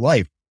area of your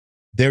life,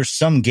 there's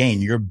some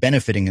gain. You're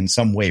benefiting in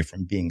some way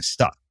from being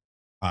stuck.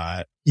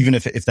 Even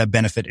if that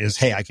benefit is,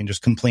 hey, I can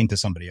just complain to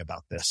somebody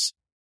about this.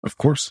 Of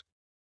course.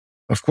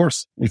 But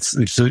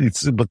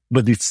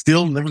it's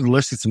still,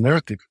 nevertheless, it's a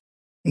narrative,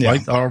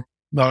 right?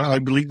 I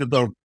believe that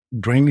our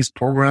brain is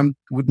programmed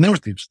with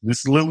narratives.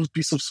 This little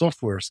piece of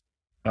software,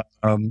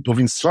 of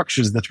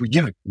instructions that we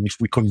give it. And if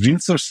we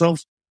convince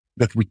ourselves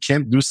that we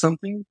can't do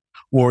something,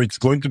 or it's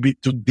going to be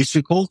too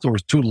difficult or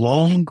too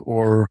long,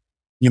 or,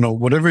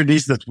 whatever it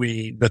is that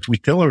we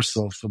tell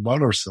ourselves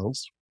about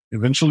ourselves,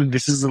 eventually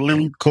this is a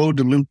little code,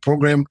 a little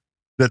program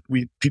that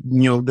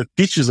that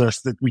teaches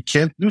us that we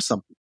can't do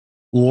something.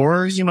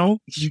 Or, you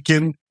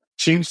can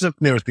change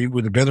that narrative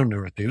with a better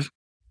narrative,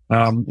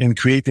 and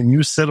create a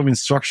new set of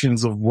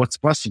instructions of what's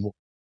possible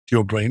to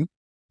your brain,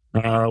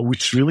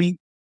 which really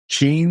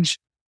change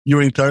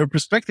your entire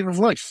perspective of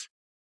life.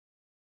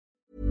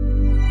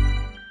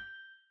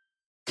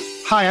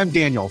 Hi, I'm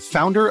Daniel,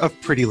 founder of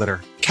Pretty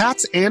Litter.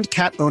 Cats and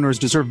cat owners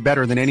deserve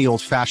better than any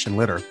old-fashioned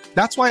litter.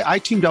 That's why I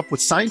teamed up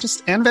with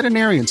scientists and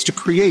veterinarians to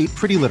create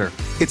Pretty Litter.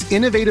 Its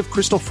innovative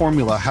crystal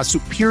formula has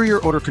superior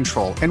odor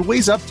control and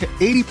weighs up to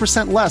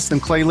 80% less than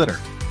clay litter.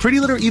 Pretty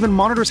Litter even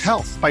monitors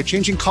health by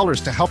changing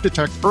colors to help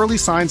detect early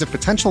signs of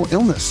potential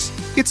illness.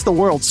 It's the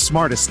world's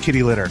smartest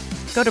kitty litter.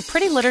 Go to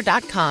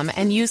prettylitter.com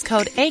and use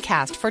code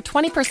ACAST for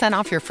 20%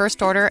 off your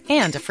first order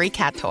and a free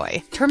cat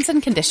toy. Terms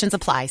and conditions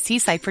apply. See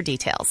site for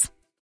details.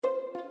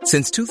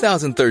 Since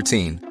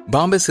 2013,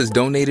 Bombas has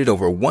donated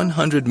over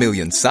 100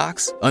 million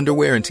socks,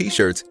 underwear, and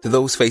T-shirts to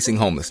those facing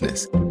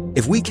homelessness.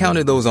 If we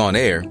counted those on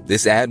air,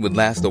 this ad would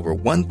last over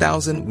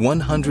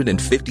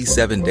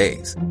 1,157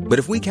 days. But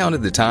if we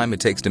counted the time it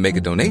takes to make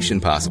a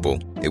donation possible,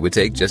 it would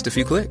take just a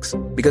few clicks.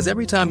 Because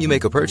every time you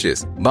make a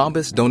purchase,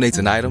 Bombas donates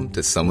an item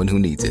to someone who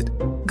needs it.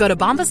 Go to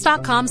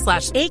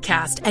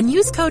bombas.com/ACAST and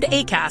use code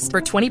ACAST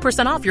for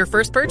 20% off your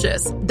first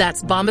purchase.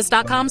 That's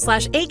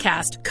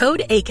bombas.com/ACAST,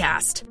 code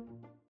ACAST.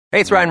 Hey,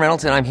 it's Ryan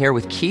Reynolds, and I'm here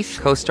with Keith,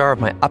 co-star of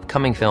my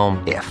upcoming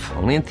film, If,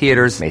 only in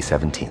theaters May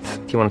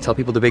 17th. Do you want to tell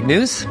people the big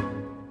news?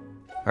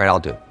 All right,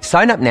 I'll do it.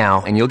 Sign up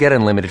now and you'll get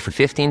unlimited for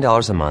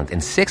 $15 a month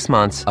and 6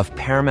 months of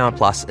Paramount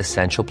Plus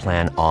Essential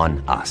Plan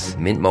on us.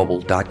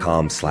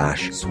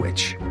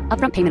 MintMobile.com/switch.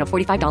 Upfront payment of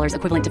 $45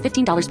 equivalent to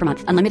 $15 per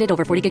month. Unlimited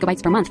over 40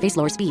 gigabytes per month. Face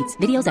lower speeds.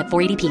 Videos at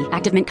 480p.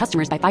 Active Mint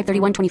customers by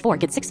 531.24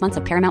 get 6 months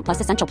of Paramount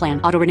Plus Essential Plan.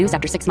 Auto renews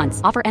after 6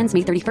 months. Offer ends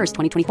May 31st,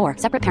 2024.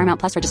 Separate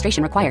Paramount Plus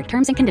registration required.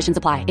 Terms and conditions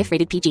apply if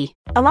rated PG.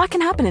 A lot can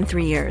happen in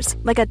 3 years.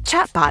 Like a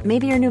chatbot may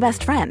be your new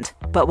best friend.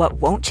 But what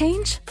won't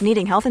change?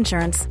 Needing health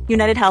insurance.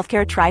 United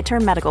Healthcare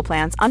Tri-Term Medical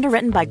Plans,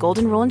 underwritten by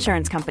Golden Rule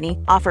Insurance Company,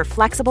 offer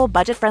flexible,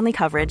 budget-friendly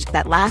coverage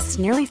that lasts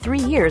nearly 3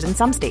 years in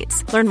some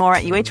states. Learn more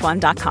at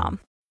uh1.com.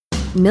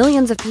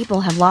 Millions of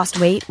people have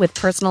lost weight with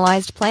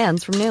personalized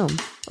plans from Noom.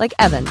 Like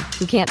Evan,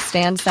 who can't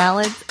stand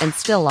salads and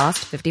still lost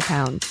 50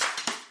 pounds.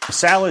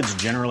 Salads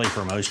generally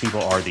for most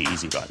people are the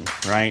easy button,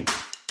 right?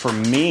 For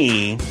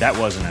me, that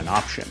wasn't an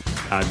option.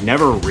 I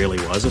never really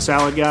was a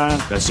salad guy.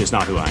 That's just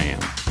not who I am.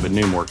 But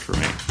Noom worked for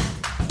me.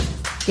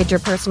 Get your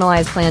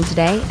personalized plan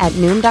today at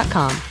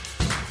Noom.com.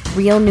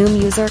 Real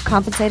Noom user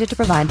compensated to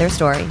provide their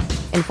story.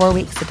 In 4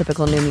 weeks, the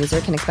typical Noom user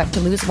can expect to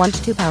lose 1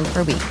 to 2 pounds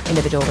per week.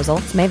 Individual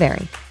results may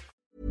vary.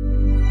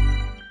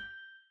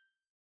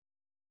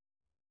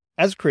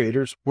 As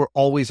creators, we're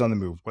always on the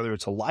move. Whether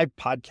it's a live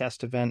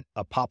podcast event,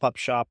 a pop-up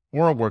shop,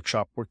 or a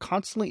workshop, we're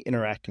constantly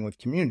interacting with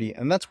community,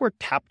 and that's where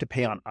Tap to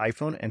Pay on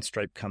iPhone and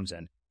Stripe comes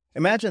in.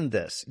 Imagine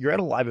this. You're at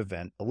a live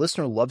event, a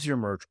listener loves your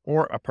merch,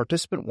 or a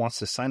participant wants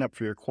to sign up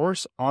for your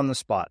course on the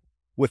spot.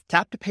 With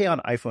Tap to Pay on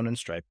iPhone and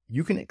Stripe,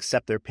 you can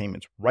accept their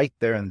payments right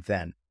there and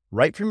then,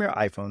 right from your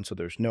iPhone, so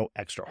there's no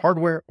extra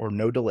hardware or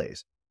no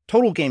delays.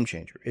 Total game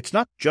changer. It's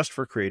not just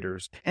for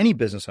creators. Any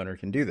business owner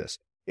can do this.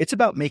 It's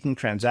about making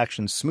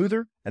transactions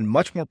smoother and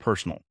much more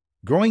personal,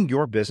 growing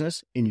your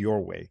business in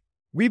your way.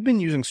 We've been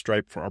using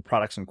Stripe for our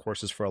products and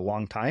courses for a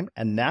long time,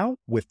 and now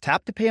with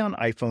Tap to Pay on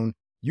iPhone,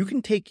 you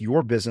can take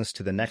your business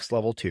to the next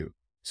level too.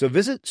 So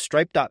visit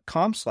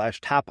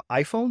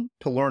stripe.com/tapiphone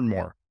to learn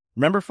more.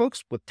 Remember,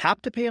 folks, with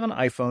Tap to Pay on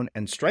iPhone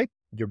and Stripe,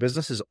 your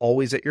business is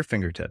always at your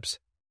fingertips.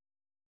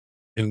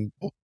 And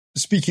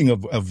speaking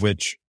of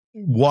which,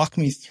 walk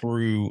me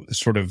through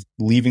sort of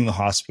leaving the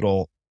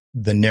hospital,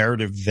 the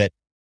narrative that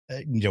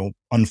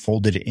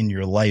unfolded in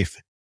your life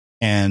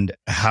and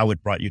how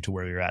it brought you to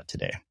where you're at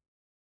today.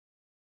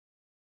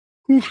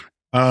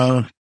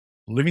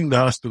 Leaving the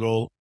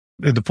hospital,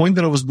 at the point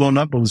that I was blown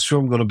up, I was sure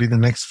I'm going to be the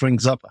next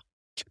Frank Zappa.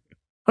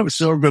 I was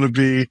sure I'm going to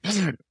be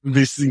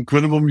this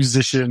incredible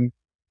musician,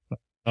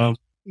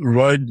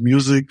 write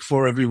music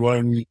for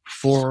everyone,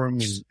 perform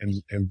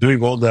and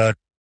doing all that.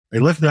 I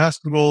left the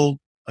hospital.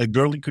 I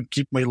barely could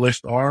keep my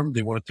left arm.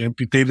 They wanted to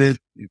amputate it.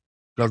 It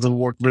doesn't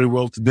work very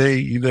well today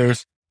either.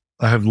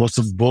 I have lots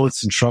of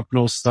bullets and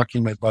shrapnel stuck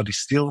in my body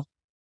still.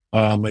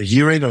 My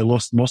hearing, I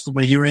lost most of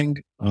my hearing.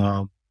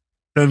 And,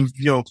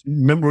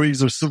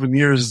 memories or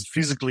souvenirs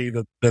physically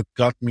that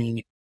got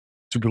me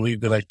to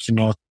believe that I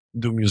cannot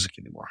do music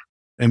anymore.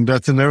 And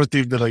that's a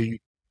narrative that I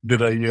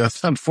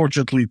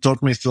unfortunately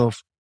taught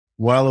myself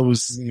while I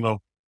was,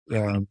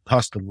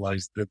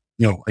 hospitalized, that,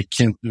 I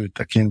can't do it.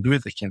 I can't do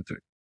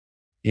it.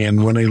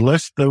 And when I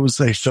left,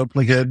 I felt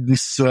like I had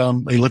this, I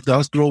left the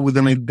hospital with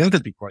an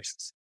identity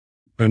crisis.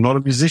 I'm not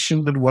a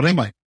musician, then what am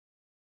I?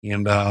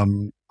 And,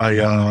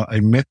 I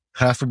met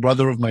half a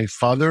brother of my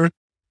father,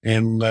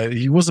 and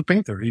he was a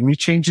painter. And he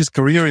changed his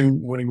career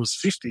when he was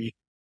 50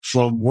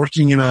 from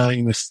working in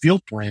a steel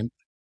plant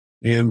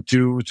and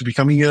to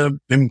becoming an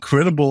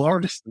incredible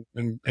artist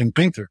and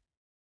painter.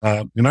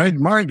 And I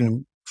admired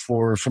him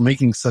for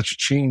making such a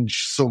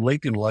change so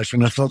late in life.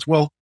 And I thought,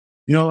 well,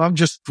 I'm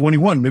just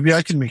 21. Maybe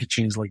I can make a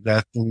change like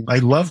that. And I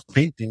love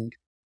painting.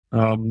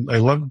 I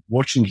love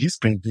watching his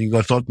painting.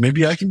 I thought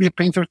maybe I can be a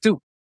painter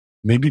too.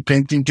 Maybe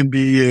painting can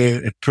be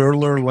a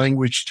parallel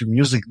language to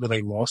music that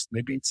I lost.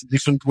 Maybe it's a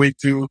different way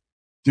to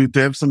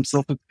have some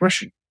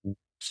self-expression.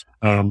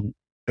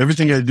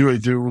 Everything I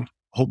do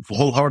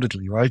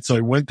wholeheartedly, right? So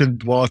I went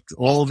and bought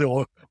all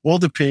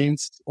the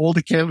paints, all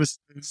the canvases,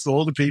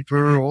 all the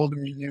paper, all the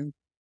medium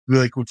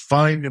that I could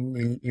find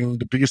in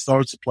the biggest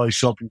art supply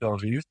shop in Tel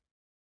Aviv.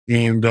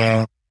 And,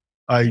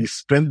 I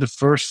spent the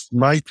first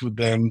night with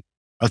them.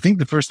 I think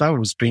the first time I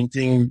was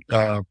painting,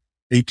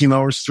 18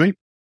 hours straight.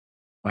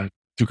 I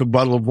took a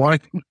bottle of wine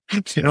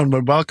on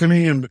my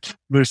balcony and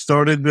they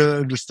started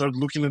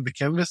looking at the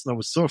canvas, and I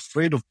was so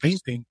afraid of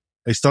painting.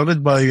 I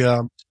started by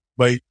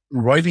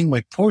writing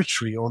my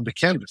poetry on the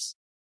canvas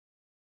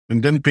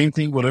and then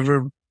painting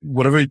whatever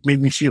it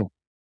made me feel.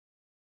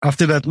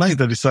 After that night,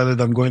 I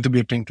decided I'm going to be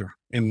a painter,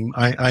 and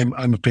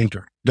I'm a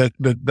painter.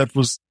 That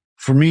was,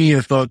 for me, I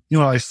thought,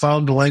 I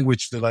found the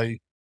language that I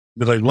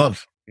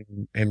love,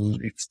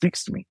 and it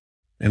speaks to me,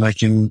 and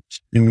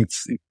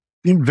it's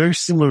very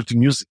similar to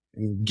music,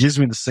 and gives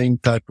me the same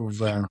type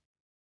of,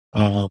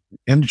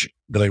 energy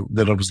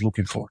that I was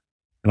looking for.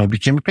 And I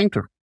became a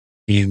painter.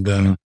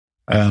 And,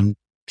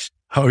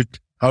 how it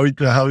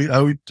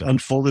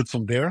unfolded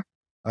from there.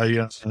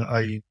 I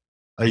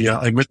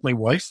met my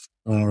wife,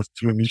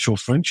 through a mutual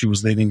friend. She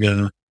was dating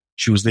a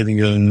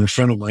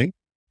friend of mine.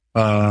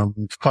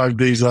 5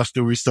 days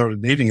after we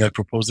started dating, I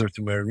proposed her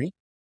to marry me.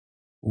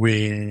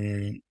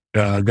 We,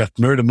 got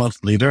married a month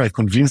later. I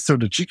convinced her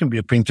that she can be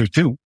a painter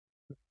too,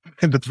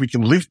 and that we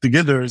can live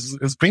together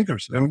as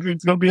painters. And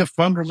it's going to be a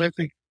fun,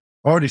 romantic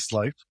artist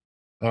life,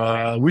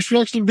 which we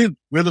actually did.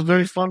 We had a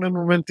very fun and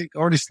romantic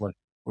artist life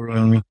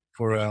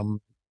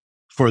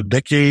for a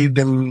decade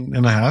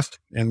and a half.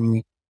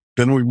 And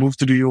then we moved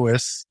to the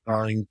US,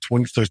 in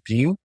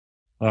 2013,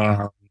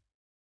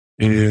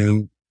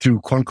 and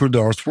to conquer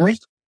the art world.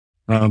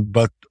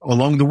 But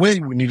along the way,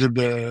 we needed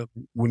the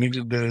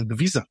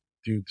visa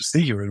to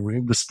stay here, and we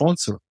needed the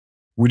sponsor.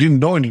 We didn't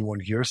know anyone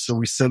here. So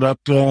we set up,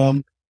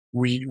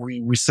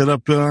 we set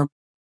up a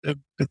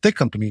tech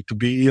company to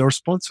be our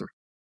sponsor.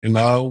 And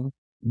now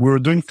we're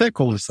doing tech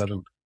all of a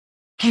sudden.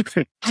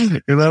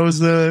 And I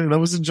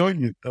was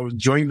enjoying it. I was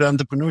enjoying the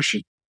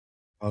entrepreneurship,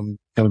 kind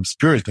of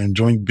spirit. I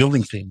enjoying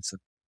building things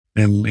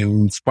and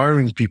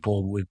inspiring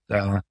people with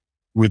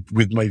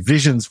my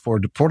visions for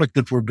the product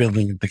that we're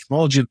building and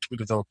technology that we're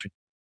developing.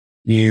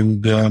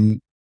 And,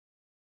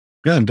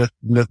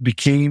 that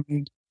became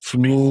for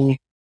me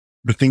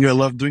the thing I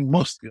love doing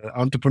most.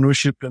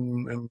 Entrepreneurship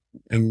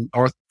and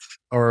art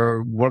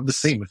are one of the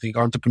same. I think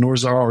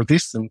entrepreneurs are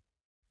artists,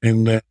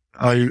 and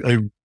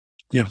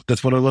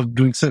that's what I love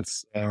doing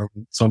since.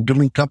 So I'm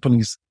building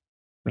companies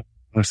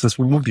since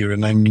we moved here,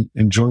 and I'm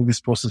enjoying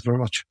this process very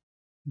much.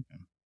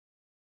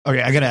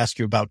 Okay, I got to ask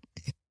you about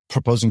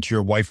proposing to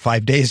your wife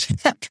 5 days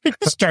after you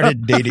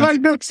started dating. I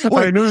knew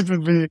it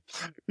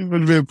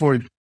would be a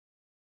point.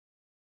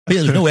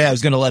 There's no way I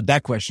was going to let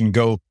that question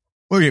go.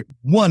 Okay,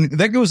 one,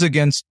 that goes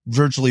against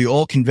virtually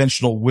all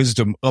conventional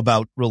wisdom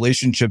about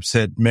relationships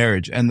and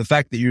marriage. And the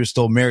fact that you're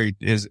still married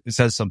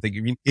says something.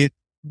 I mean, it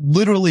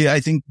literally, I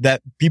think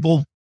that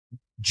people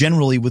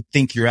generally would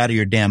think you're out of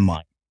your damn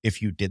mind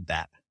if you did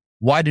that.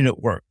 Why did it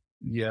work?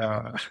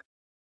 Yeah.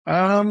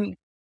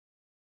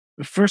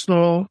 First of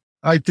all,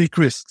 I take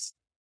risks,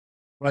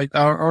 right?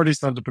 Our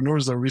artist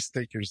entrepreneurs are risk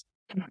takers.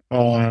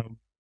 I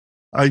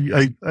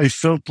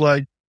felt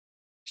like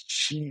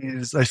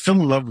I fell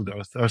in love with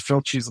her. I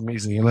felt she's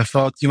amazing. And I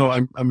thought,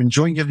 I'm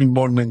enjoying every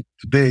morning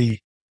today.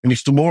 And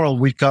if tomorrow I'll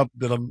wake up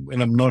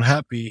and I'm not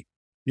happy,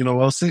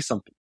 I'll say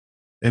something.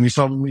 And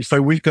if I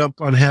wake up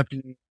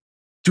unhappy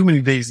too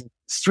many days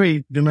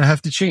straight, then I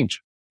have to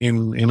change.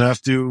 And I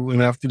have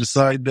to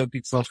decide that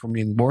it's not for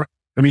me anymore.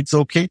 I mean, it's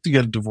okay to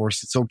get a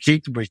divorce. It's okay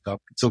to break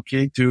up. It's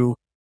okay to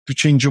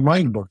change your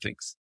mind about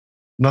things.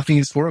 Nothing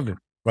is forever,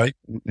 right?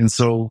 And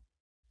so,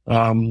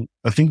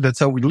 I think that's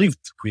how we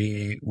lived.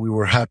 We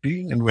were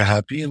happy and we're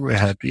happy and we're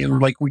happy. And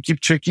we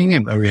keep checking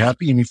in. Are we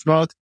happy? And if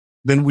not,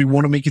 then we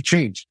want to make a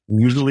change.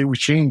 And usually we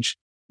change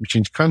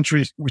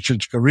countries, we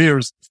change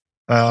careers.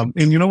 And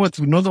you know what?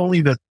 Not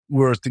only that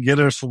we're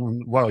together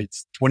for,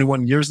 it's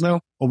 21 years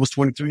now, almost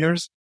 22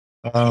 years.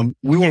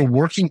 We were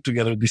working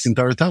together this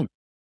entire time.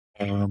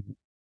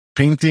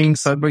 Painting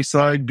side by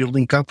side,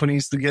 building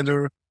companies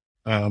together.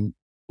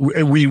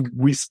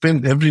 We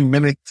spend every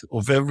minute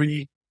of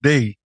every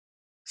day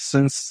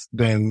since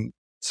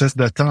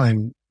that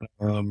time,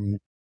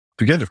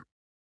 together.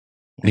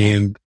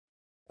 And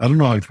I don't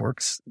know how it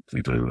works.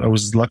 I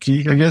was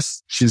lucky, I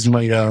guess. She's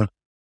my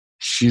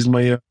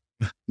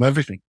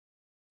everything.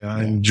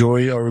 I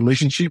enjoy our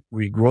relationship.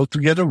 We grow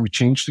together. We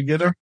change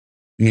together.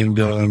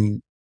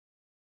 And,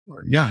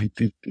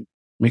 it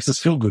makes us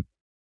feel good.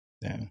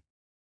 Yeah.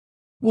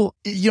 Well,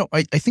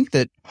 I think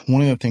that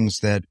one of the things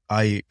that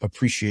I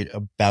appreciate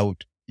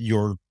about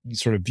your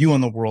sort of view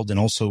on the world and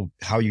also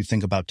how you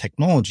think about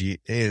technology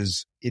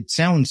is it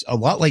sounds a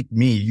lot like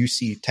me. You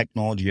see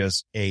technology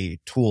as a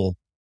tool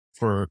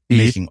for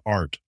making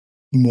art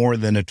more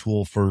than a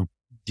tool for,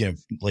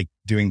 like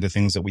doing the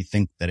things that we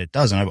think that it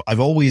does. And I've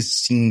always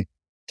seen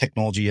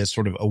technology as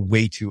sort of a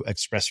way to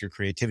express your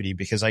creativity,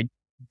 because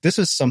this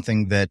is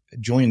something that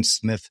Julian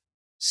Smith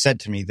said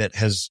to me that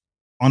has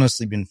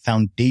honestly been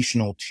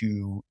foundational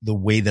to the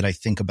way that I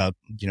think about,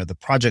 the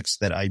projects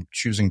that I'm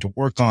choosing to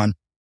work on,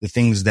 the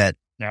things that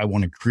I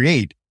want to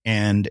create.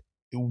 And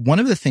one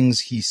of the things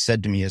he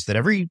said to me is that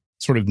every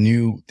sort of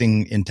new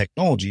thing in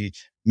technology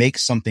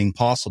makes something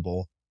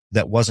possible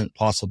that wasn't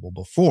possible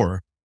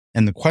before.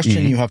 And the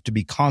question you have to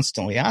be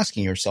constantly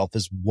asking yourself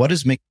is, what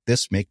does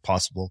make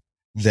possible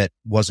that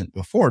wasn't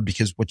before?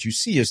 Because what you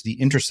see is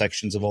the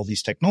intersections of all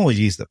these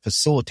technologies that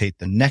facilitate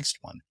the next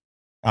one.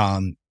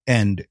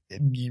 And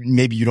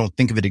maybe you don't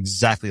think of it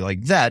exactly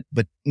like that,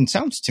 but it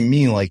sounds to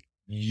me like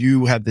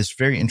you have this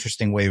very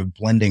interesting way of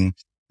blending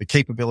the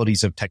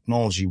capabilities of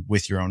technology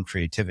with your own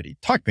creativity.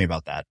 Talk to me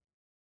about that.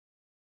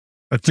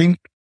 I think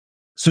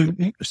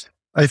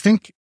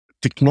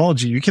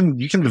technology, you can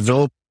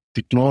develop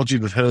technology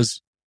that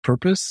has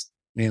purpose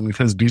and it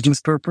has business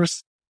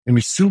purpose, and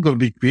it's still going to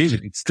be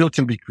creative. It still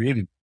can be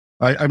creative.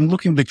 I'm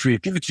looking at the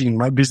creativity in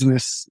my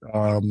business,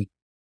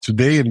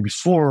 today and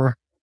before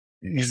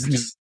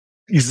is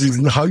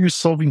how you're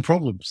solving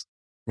problems,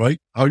 right?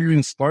 How you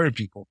inspire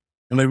people.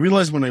 And I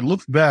realized when I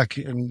look back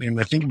and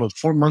I think about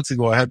 4 months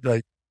ago, I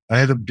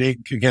had a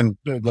big, again,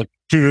 like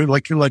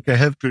I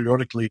have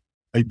periodically,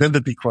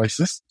 identity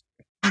crisis.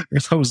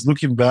 As I was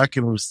looking back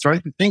and I was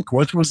trying to think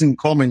what was in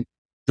common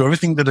to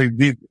everything that I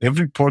did,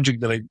 every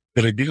project that I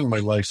did in my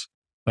life.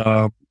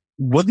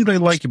 What did I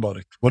like about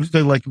it? What did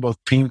I like about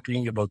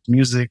painting, about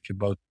music,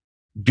 about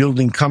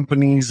building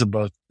companies,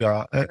 about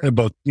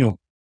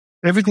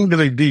everything that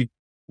I did?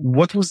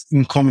 What was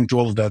in common to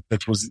all of that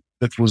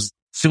was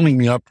filling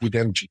me up with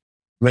energy?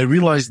 And I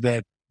realized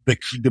that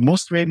the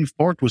most creative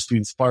part was to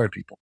inspire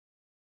people.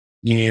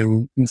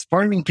 And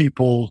inspiring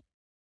people,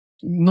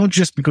 not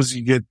just because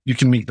you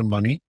can make them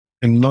money,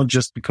 and not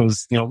just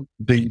because,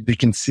 they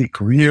can see a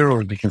career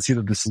or they can see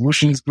that the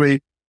solution is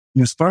great.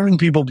 Inspiring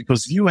people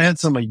because you had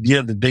some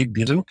idea that they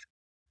didn't,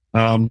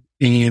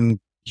 and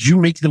you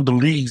make them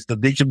believe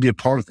that they can be a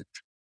part of it.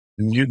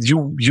 And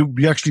you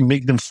actually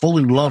make them fall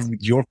in love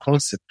with your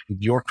concept,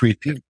 with your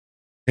creativity,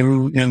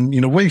 and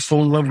in a way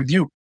fall in love with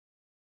you.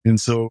 And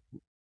so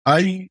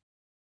I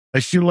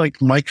feel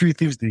like my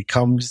creativity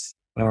comes,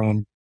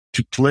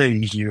 to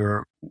play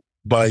here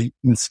by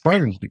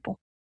inspiring people.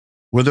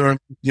 Whether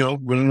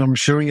I'm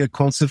sharing a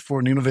concept for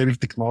an innovative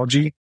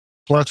technology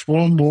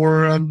platform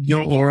or I'm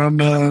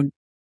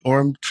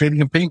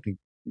creating a painting.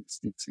 It's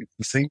the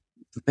same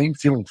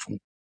feeling for me.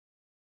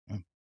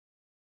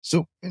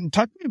 So, and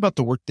talk to me about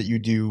the work that you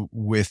do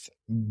with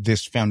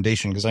this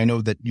foundation, because I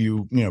know that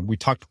we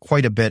talked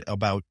quite a bit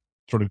about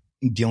sort of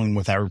dealing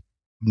with our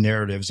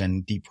narratives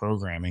and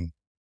deprogramming.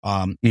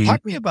 Talk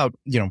to me about,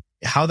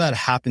 how that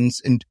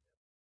happens and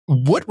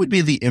what would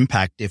be the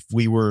impact if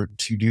we were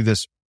to do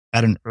this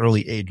at an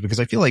early age? Because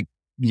I feel like,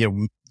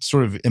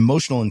 sort of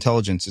emotional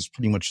intelligence is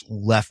pretty much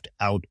left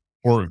out,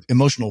 or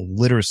emotional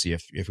literacy,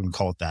 if we can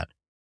call it that,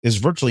 is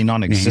virtually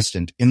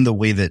non-existent in the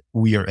way that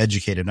we are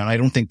educated. And I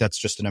don't think that's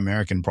just an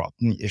American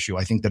issue.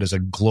 I think that is a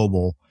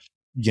global,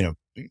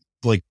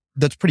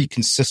 that's pretty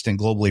consistent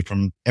globally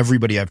from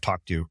everybody I've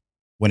talked to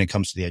when it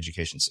comes to the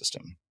education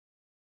system.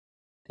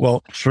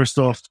 Well, first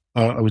off,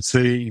 I would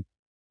say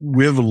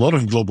we have a lot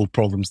of global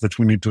problems that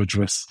we need to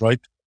address,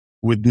 right?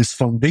 With this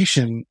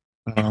foundation,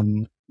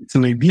 it's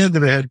an idea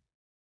that I had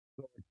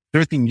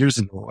 13 years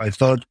ago. I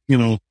thought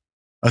I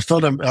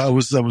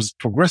was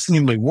progressing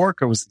in my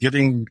work. I was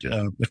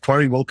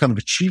acquiring all kind of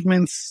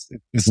achievements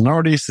as an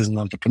artist, as an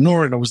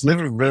entrepreneur, and I was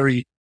never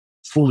very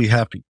fully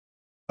happy.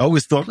 I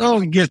always thought,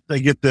 I get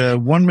the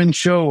one-man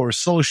show or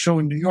solo show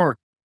in New York.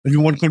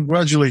 Everyone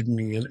congratulating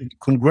me.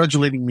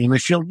 And I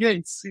feel,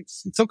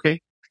 it's okay.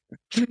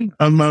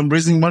 I'm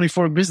raising money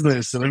for a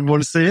business and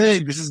everyone say,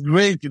 hey, this is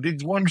great. You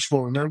did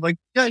wonderful. And I'm like,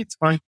 yeah, it's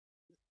fine.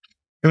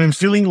 And I'm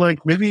feeling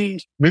like maybe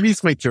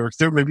it's my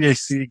character. Maybe I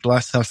see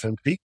glass half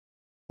empty,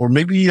 or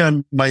maybe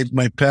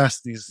my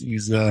past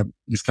is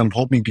kind of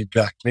holding me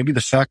back. Maybe the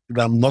fact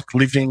that I'm not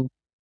living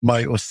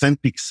my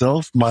authentic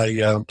self,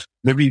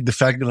 maybe the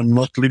fact that I'm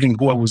not living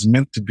who I was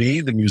meant to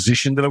be, the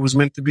musician that I was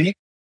meant to be.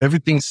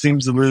 Everything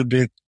seems a little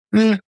bit,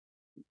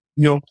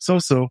 so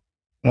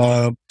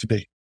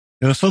today.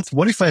 And I thought,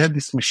 what if I had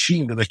this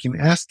machine that I can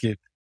ask it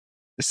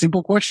a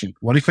simple question?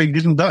 What if I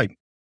didn't die?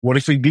 What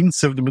if I didn't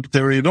serve the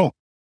military at all?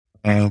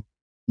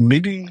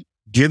 Maybe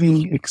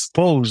getting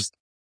exposed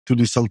to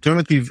this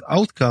alternative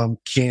outcome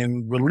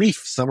can relieve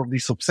some of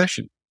this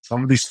obsession,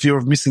 some of this fear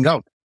of missing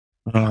out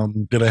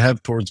that I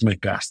have towards my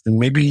past. And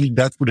maybe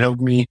that would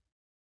help me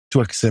to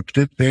accept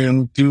it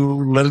and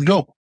to let it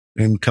go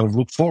and kind of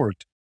look forward.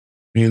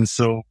 And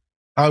so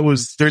I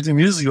was 13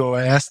 years ago,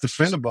 I asked a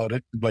friend about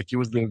it. Like, he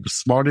was the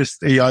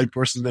smartest AI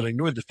person that I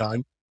knew at the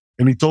time.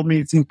 And he told me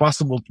it's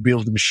impossible to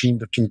build a machine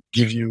that can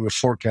give you a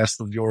forecast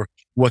of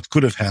what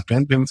could have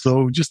happened. And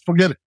so just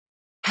forget it.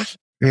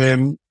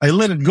 And I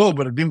let it go,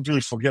 but I didn't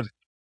really forget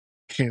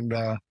it. And,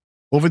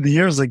 over the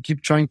years, I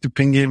keep trying to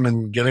ping him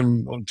and get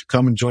him to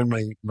come and join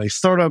my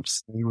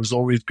startups. He was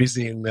always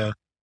busy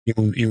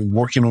in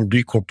working on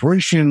big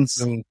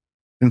corporations and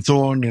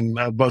so on. And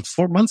about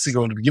 4 months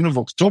ago, in the beginning of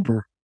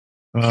October,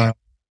 I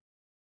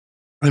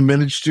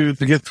managed to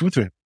get through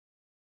to him.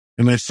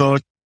 And I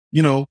thought,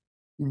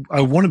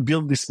 I want to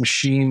build this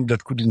machine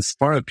that could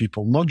inspire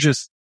people, not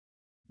just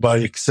by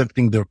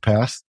accepting their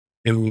past,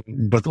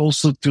 but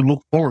also to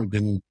look forward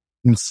and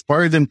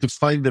inspire them to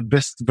find the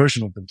best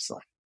version of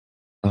themselves.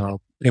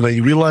 And I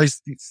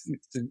realized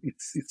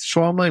it's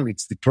trauma and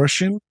it's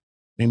depression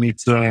and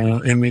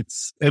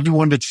it's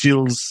everyone that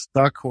feels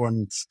stuck or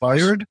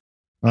uninspired.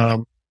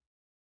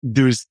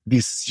 There's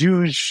this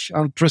huge,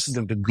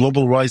 unprecedented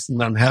global rise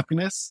in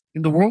unhappiness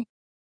in the world.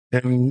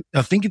 And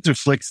I think it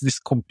reflects this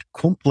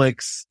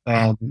complex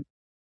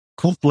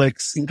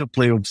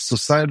interplay of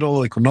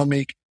societal,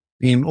 economic,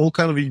 and all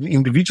kind of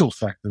individual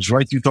factors,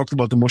 right? You talked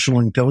about emotional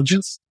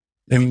intelligence,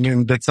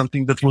 and that's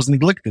something that was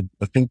neglected.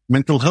 I think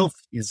mental health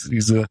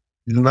is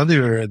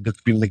another area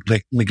that's been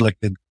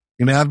neglected.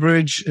 An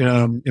average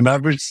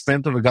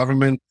spend of a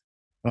government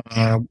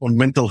on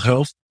mental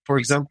health, for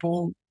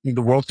example, in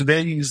the world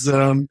today is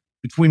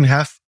between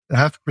half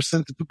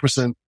percent to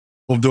 2%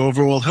 of the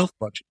overall health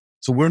budget.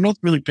 So we're not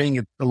really paying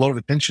a lot of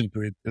attention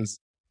to it as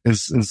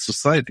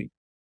society.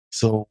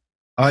 So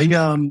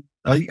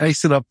I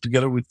set up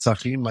together with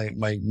Tzachi,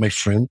 my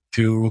friend,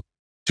 to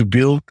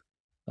build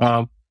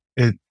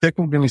a tech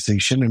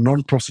organization, a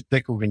non-profit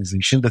tech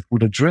organization that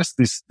would address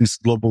this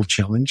global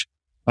challenge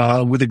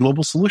with a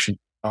global solution.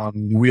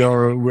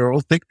 We're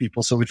all tech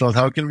people, so we thought,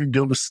 how can we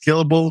build a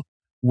scalable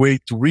way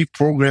to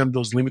reprogram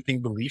those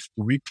limiting beliefs,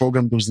 to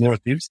reprogram those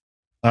narratives,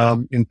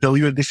 and tell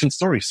you a different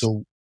story.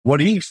 So what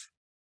if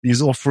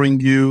will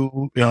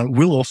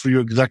offer you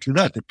exactly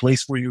that, a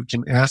place where you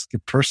can ask a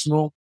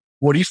personal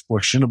what if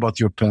question about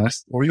your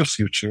past or your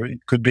future.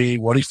 It could be,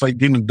 what if I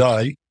didn't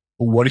die?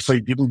 Or what if I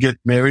didn't get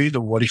married?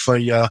 Or what if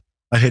I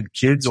had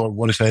kids? Or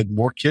what if I had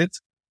more kids?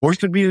 Or it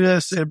could be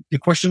a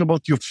question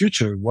about your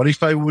future. What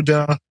if I would,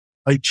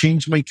 I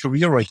change my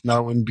career right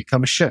now and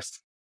become a chef?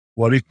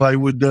 What if I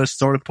would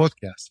start a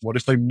podcast? What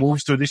if I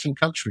moved to a different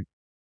country?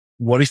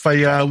 What if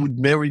I would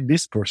marry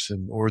this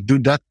person or do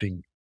that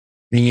thing?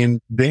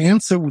 And the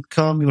answer would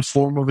come in the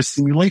form of a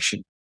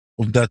simulation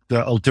of that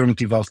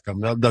alternative outcome,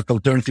 that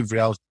alternative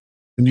reality.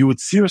 And you would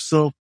see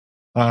yourself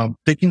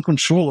taking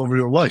control over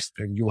your life,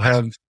 and you'll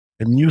have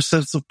a new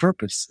sense of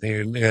purpose,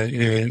 and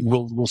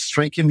will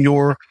strengthen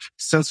your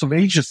sense of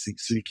agency,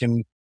 so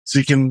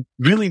you can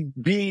really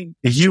be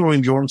a hero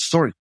in your own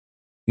story.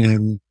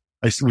 And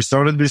we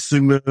started this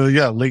in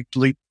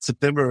late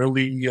September,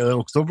 early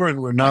October,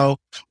 and we're now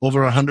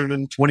over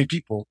 120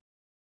 people,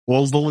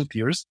 all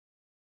volunteers,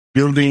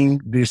 building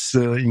this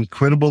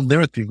incredible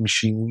narrative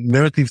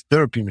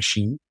therapy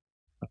machine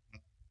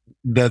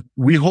that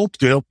we hope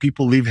to help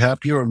people live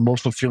happier and more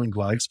fulfilling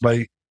lives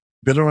by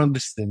better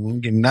understanding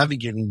and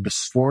navigating the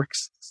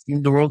forks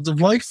in the roads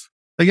of life.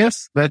 I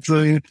guess that's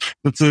a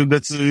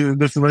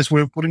nice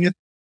way of putting it.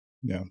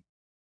 Yeah.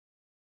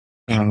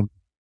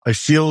 I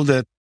feel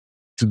that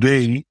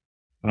today,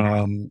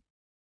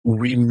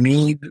 we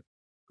need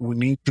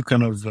to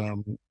kind of,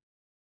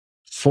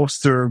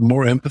 foster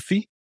more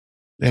empathy,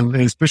 and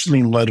especially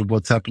in light of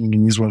what's happening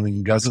in Israel and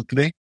in Gaza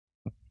today,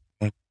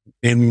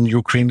 and in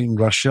Ukraine, in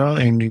Russia,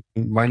 and in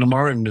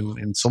Myanmar, and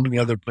in so many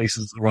other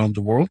places around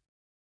the world.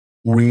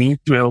 We need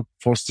to help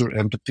foster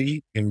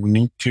empathy, and we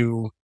need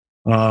to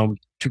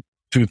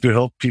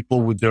help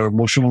people with their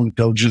emotional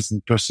intelligence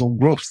and personal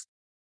growth.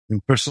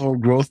 And personal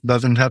growth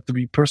doesn't have to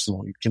be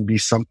personal. It can be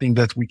something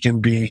that we can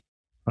be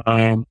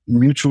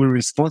mutually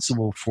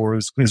responsible for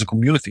as a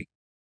community.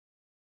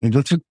 And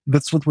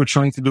that's what we're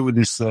trying to do with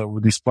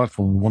this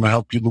platform. We want to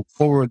help you look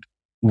forward.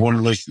 We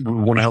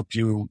want to help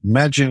you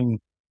imagine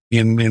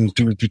and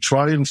to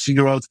try and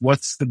figure out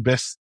what's the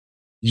best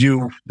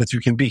you that you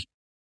can be.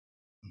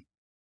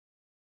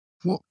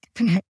 Well,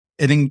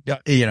 I think,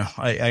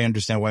 I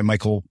understand why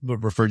Michael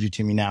referred you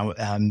to me now.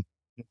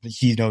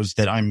 He knows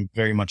that I'm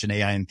very much an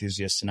AI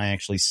enthusiast, and I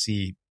actually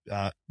see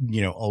a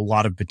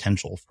lot of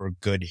potential for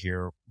good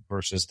here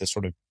versus the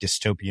sort of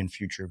dystopian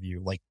future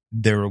view. Like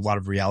there are a lot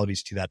of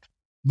realities to that.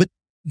 But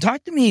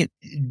talk to me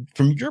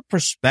from your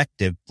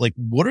perspective, like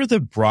what are the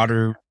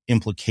broader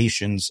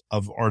implications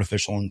of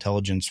artificial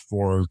intelligence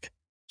for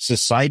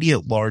society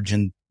at large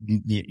and,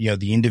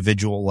 the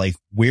individual life?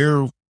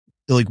 Where,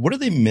 like, what are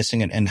they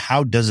missing and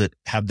how does it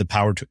have the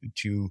power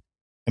to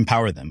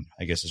empower them?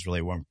 I guess is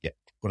really what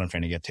I'm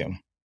trying to get to.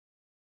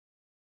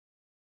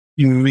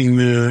 In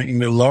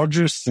the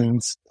larger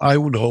sense, I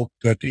would hope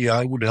that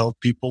AI would help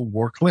people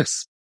work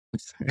less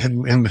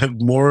and have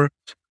more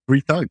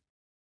free time.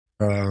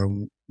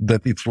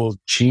 That it will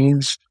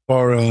change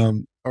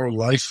our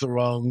life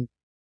around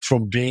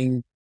from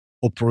being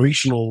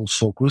operational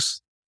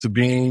focus to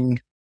being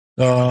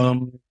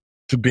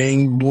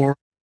more,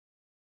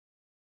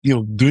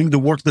 doing the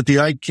work that the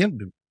AI can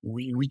do.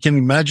 We can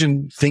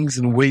imagine things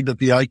in a way that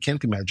the AI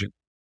can't imagine.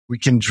 We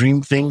can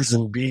dream things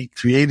and be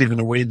creative in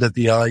a way that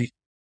the AI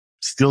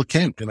still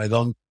can't. And I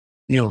don't,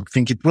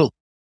 think it will,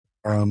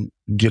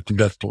 get to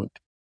that point.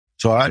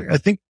 So I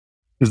think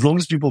as long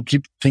as people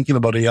keep thinking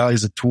about AI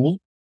as a tool,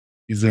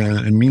 is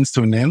a means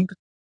to an end,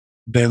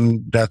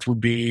 then that would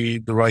be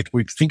the right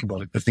way to think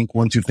about it. I think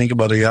once you think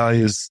about AI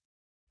as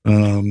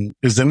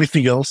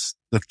anything else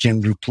that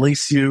can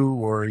replace you,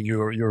 or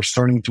you're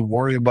starting to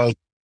worry about,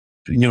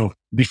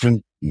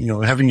 different,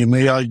 having an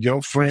AI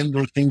girlfriend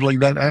or things like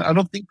that. I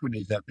don't think we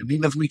need that. I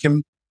think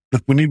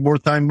that we need more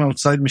time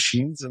outside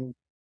machines, and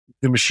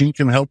the machine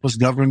can help us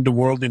govern the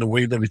world in a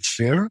way that it's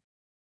fair.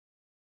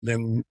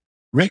 Then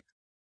great.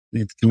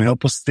 It can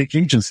help us take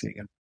agency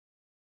again.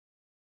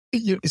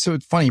 So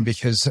it's funny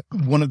because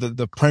one of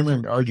the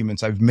primary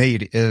arguments I've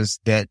made is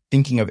that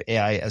thinking of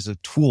AI as a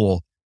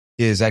tool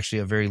is actually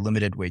a very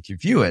limited way to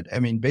view it. I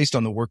mean, based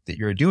on the work that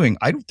you're doing,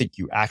 I don't think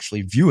you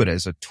actually view it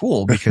as a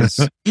tool because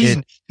so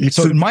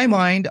in my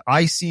mind,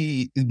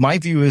 my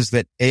view is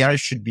that AI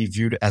should be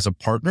viewed as a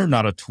partner,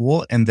 not a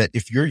tool. And that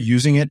if you're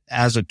using it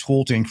as a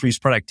tool to increase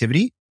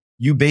productivity,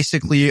 you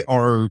basically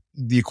are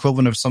the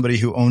equivalent of somebody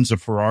who owns a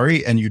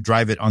Ferrari and you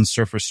drive it on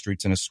surface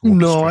streets in a school.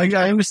 No,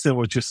 I understand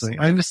what you're saying.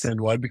 I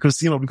understand why, because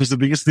the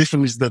biggest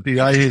difference is that the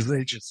AI has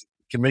agency,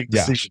 can make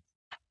decisions.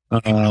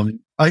 I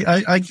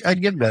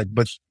get that,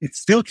 but it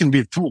still can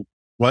be a tool,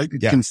 right?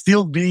 It can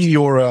still be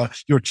your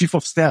chief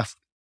of staff.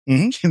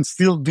 Mm-hmm. It can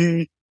still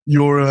be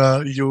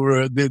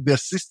the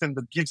assistant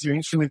that gives you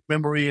infinite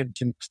memory and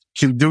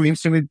can do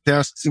infinite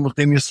tasks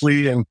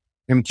simultaneously and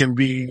can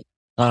be,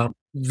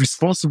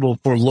 responsible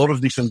for a lot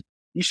of different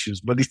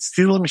issues, but it's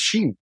still a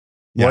machine,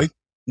 right?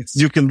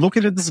 You can look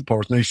at it as a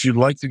partner. If you'd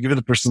like to give it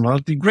a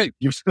personality, great.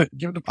 Give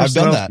it a personality. I've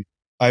done that.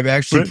 I've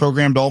actually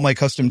programmed all my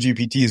custom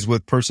GPTs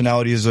with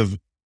personalities of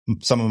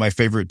some of my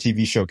favorite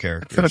TV show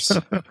characters.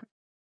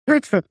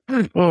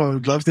 I'd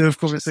love to have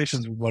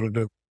conversations with one of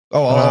them.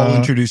 Oh, I'll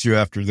introduce you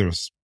after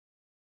this.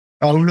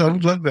 I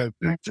would love that.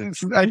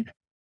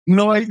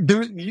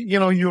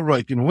 You're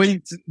right in a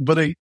way, but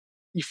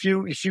if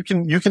you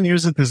can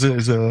use it as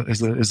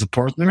a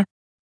partner.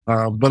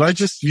 But I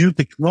just view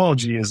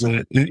technology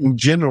in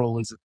general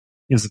as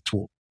a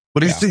tool.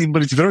 But it's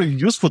a very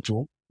useful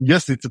tool.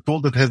 Yes, it's a tool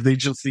that has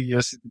agency.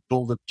 Yes, it's a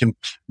tool that can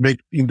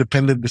make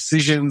independent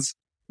decisions.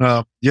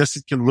 Yes,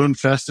 it can learn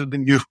faster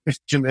than you. It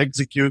can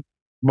execute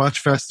much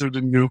faster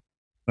than you.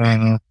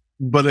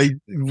 But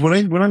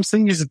what I'm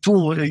saying is a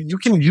tool. You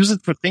can use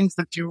it for things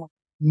that you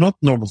not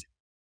normally.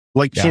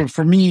 Like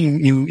for me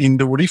in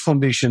the Wari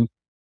Foundation,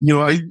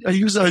 I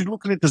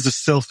look at it as a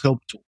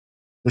self-help tool.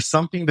 There's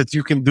something that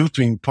you can do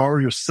to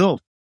empower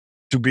yourself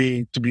to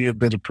be a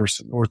better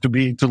person or to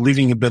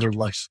living a better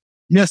life.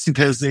 Yes, it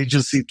has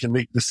agency. It can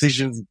make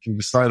decisions. It can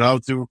decide how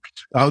to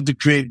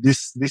create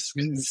this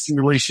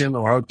simulation,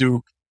 or how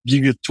to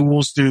give you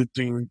tools to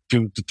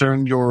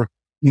turn your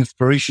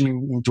inspiration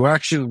into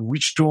action,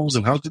 which tools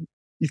and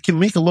it can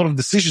make a lot of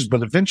decisions,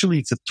 but eventually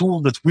it's a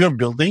tool that we are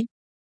building.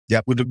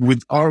 Yeah.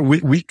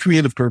 We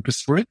create a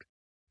purpose for it.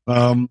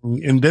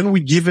 And then we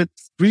give it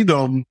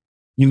freedom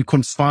in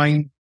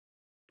confined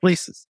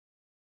places.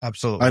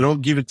 Absolutely. I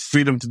don't give it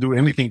freedom to do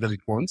anything that it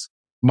wants.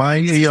 My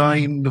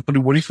AI for the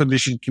Wari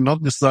Foundation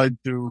cannot decide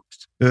to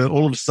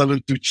all of a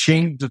sudden to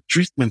change the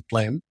treatment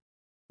plan,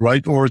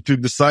 right? Or to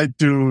decide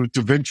to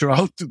venture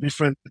out to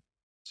different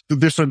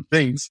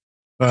things,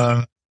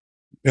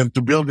 and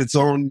to build its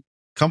own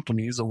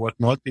companies or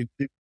whatnot.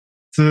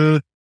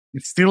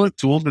 It's still a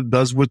tool that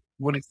does what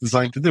it's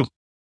designed to do.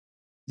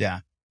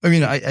 Yeah. I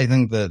mean, I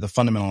think the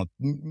fundamental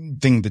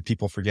thing that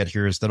people forget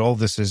here is that all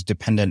this is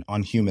dependent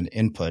on human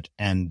input.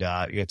 And,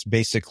 it's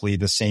basically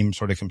the same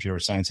sort of computer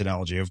science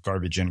analogy of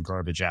garbage in,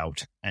 garbage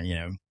out.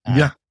 And,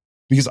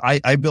 because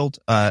I built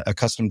a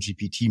custom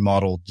GPT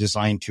model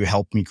designed to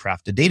help me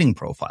craft a dating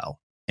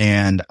profile.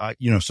 And,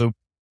 so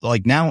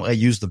like now I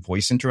use the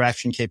voice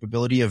interaction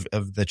capability of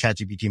the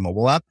ChatGPT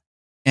mobile app.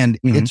 And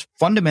it's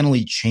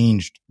fundamentally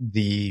changed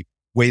the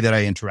way that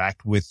I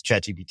interact with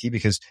ChatGPT,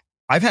 because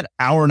I've had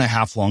 1.5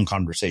 hour long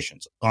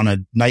conversations on a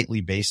nightly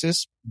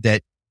basis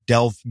that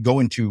go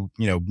into,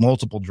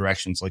 multiple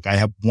directions. Like I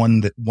have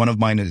one of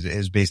mine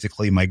is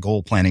basically my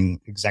goal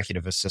planning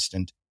executive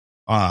assistant.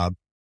 Like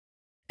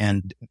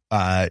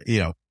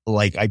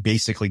I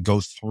basically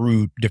go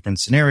through different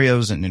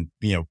scenarios and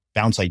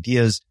bounce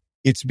ideas.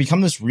 It's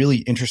become this really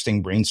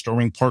interesting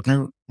brainstorming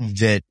partner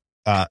that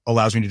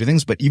allows me to do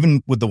things. But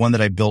even with the one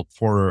that I built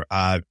for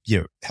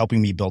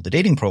helping me build a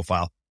dating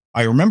profile,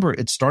 I remember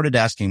it started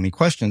asking me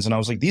questions, and I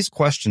was like, these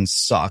questions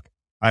suck.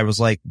 I was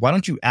like, why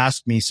don't you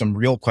ask me some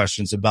real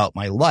questions about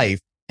my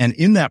life? And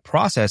in that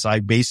process,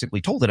 I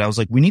basically told it, I was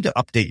like, we need to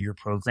update your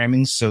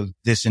programming so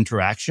this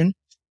interaction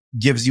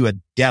gives you a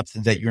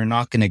depth that you're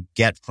not going to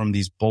get from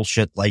these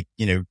bullshit,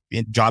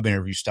 job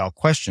interview style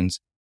questions.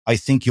 I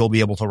think you'll be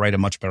able to write a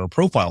much better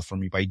profile for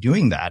me by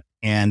doing that.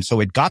 And so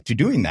it got to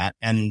doing that.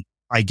 And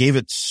I gave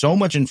it so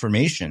much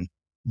information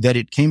that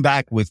it came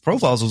back with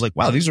profiles. I was like,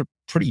 wow, these are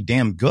pretty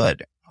damn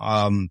good.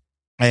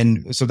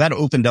 And so that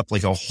opened up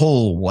like a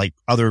whole,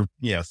 other,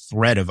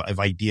 thread of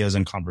ideas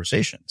and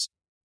conversations.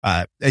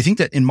 I think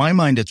that in my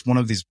mind, it's one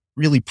of these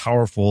really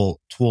powerful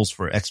tools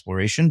for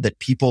exploration that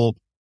people.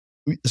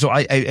 So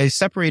I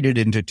separated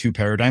into two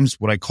paradigms,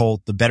 what I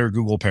call the better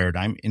Google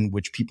paradigm, in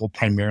which people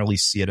primarily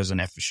see it as an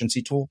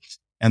efficiency tool,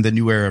 and the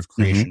new era of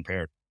creation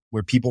paradigm,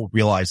 where people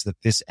realize that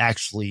this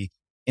actually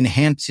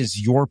enhances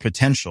your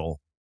potential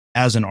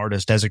as an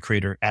artist, as a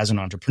creator, as an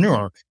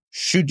entrepreneur,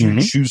 should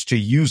you choose to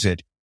use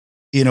it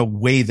in a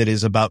way that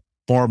is about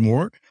far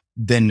more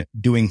than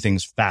doing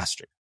things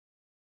faster.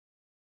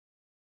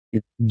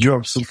 You're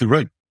absolutely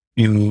right.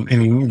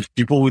 And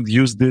people would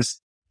use this.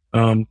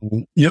 I'm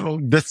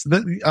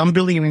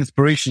building an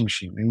inspiration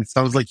machine, and it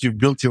sounds like you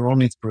built your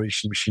own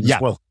inspiration machine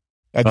as well.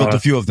 I built a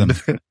few of them.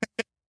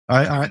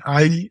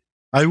 I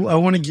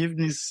want to give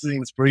this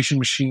inspiration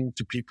machine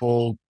to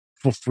people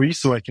for free,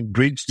 so I can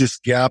bridge this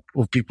gap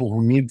of people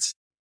who needs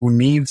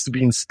to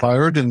be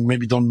inspired and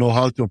maybe don't know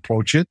how to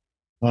approach it,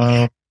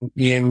 and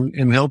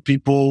help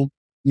people,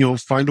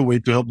 find a way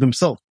to help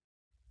themselves.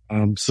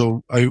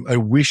 So I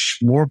wish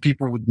more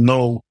people would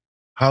know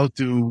how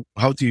to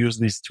use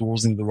these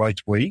tools in the right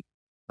way.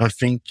 I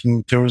think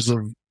in terms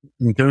of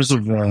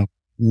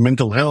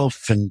mental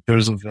health, and in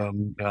terms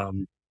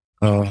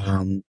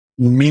of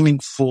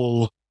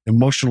meaningful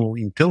emotional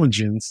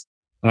intelligence,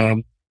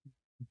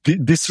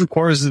 this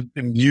requires a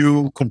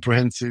new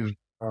comprehensive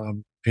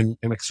and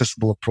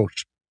accessible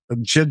approach.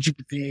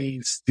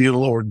 ChatGPT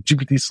still, or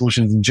GPT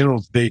solutions in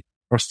general, they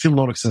are still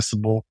not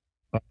accessible.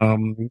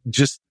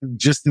 Just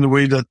in the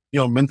way that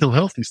mental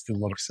health is still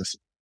not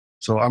accessible.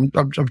 So I'm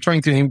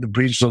trying to aim to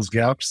bridge those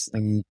gaps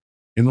and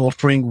in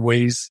offering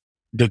ways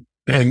that,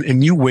 and a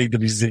new way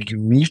that is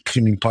unique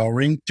and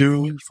empowering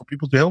for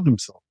people to help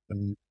themselves.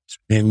 And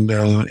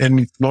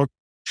it's not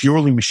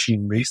purely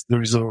machine based.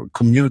 There is a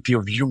community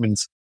of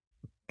humans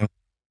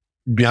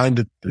behind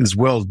it as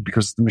well,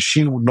 because the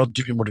machine would not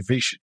give you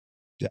motivation.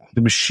 Yeah.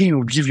 The machine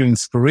would give you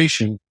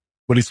inspiration,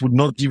 but it would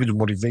not give you the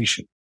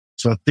motivation.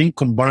 So I think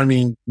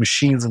combining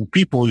machines and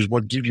people is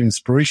what gives you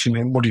inspiration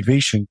and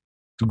motivation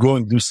to go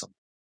and do something.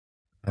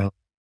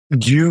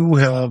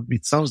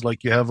 It sounds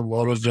like you have a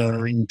lot of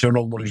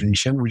internal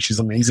motivation, which is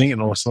amazing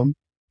and awesome.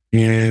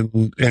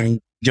 And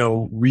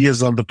we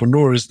as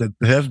entrepreneurs that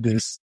have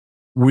this,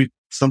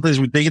 sometimes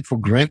we take it for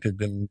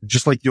granted. And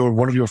just like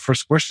one of your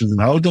first questions,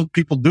 and how don't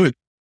people do it?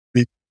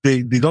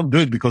 They don't do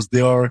it because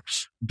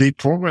they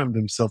program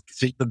themselves to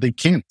think that they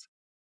can't.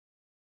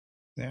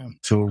 Yeah.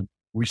 So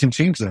we can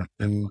change that.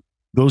 And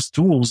those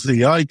tools,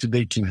 AI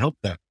today, can help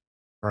that.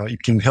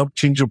 It can help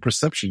change your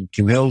perception. It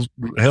can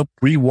help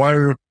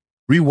rewire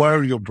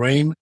your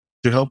brain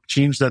to help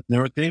change that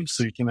narrative,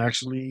 so you can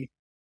actually,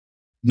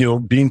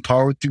 be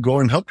empowered to go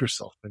and help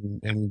yourself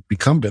and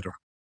become better.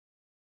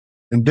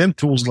 And then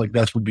tools like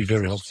that would be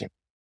very helpful.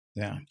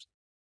 Yeah.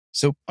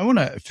 So I want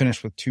to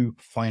finish with two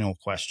final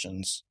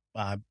questions.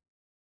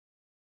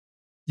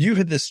 You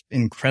had this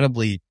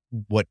incredibly,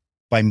 what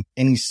by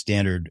any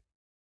standard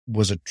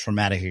was a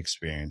traumatic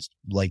experience,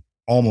 like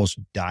almost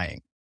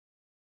dying.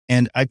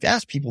 And I've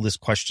asked people this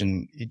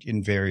question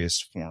in various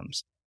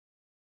forms.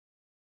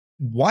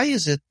 Why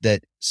is it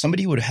that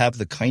somebody would have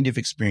the kind of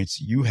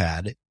experience you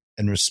had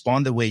and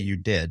respond the way you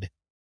did,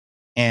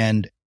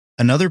 and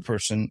another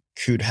person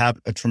could have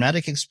a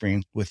traumatic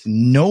experience with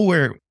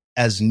nowhere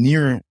as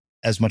near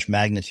as much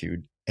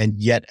magnitude and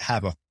yet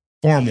have a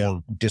far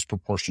more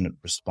disproportionate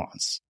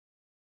response?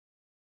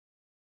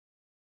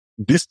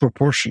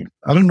 Disproportionate.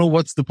 I don't know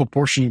what's the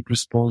proportionate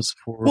response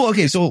for. Well,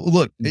 okay. So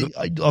look,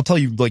 I'll tell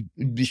you,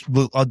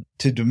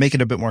 to make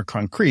it a bit more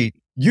concrete,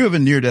 you have a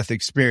near-death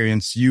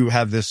experience. You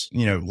have this,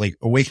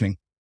 awakening.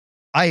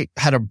 I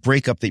had a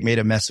breakup that made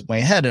a mess of my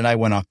head, and I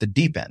went off the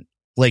deep end.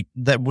 Like,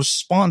 that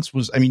response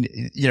was, and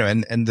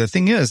the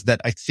thing is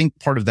that I think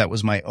part of that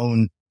was my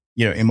own,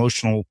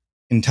 emotional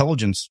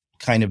intelligence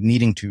kind of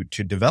needing to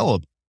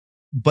develop.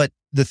 But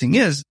the thing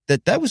is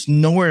that was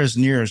nowhere as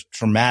near as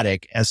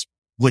traumatic as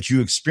what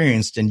you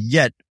experienced. And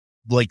yet,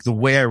 like, the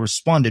way I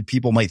responded,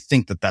 people might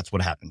think that that's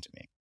what happened to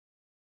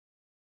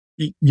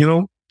me.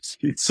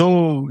 It's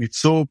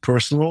so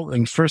personal.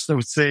 And first I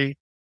would say,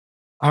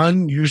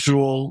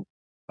 unusual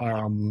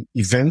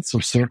events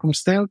or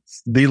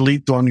circumstance, they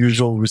lead to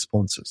unusual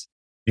responses.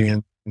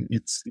 And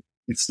it's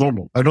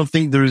normal. I don't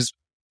think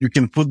you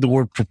can put the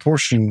word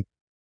proportion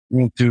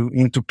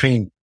into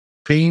pain.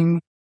 Pain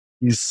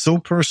is so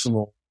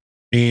personal.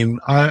 And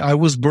I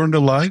was burned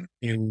alive,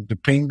 and the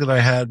pain that I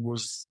had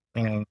was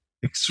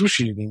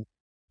excruciating.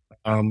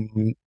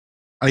 But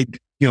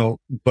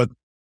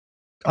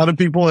other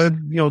people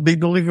had, they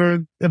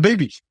delivered a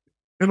baby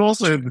and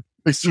also had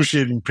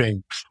excruciating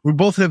pain. We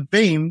both have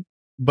pain,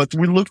 but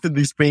we looked at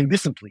this pain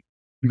differently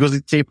because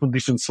it came from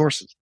different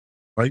sources,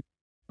 right?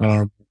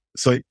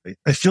 So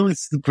I feel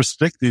it's the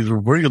perspective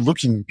of where you're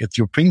looking at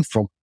your pain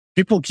from.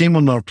 People came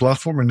on our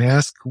platform and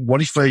asked,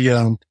 what if I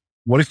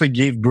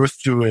gave birth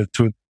to a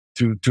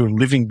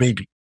living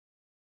baby?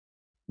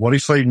 What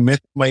if I met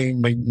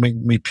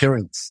my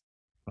parents?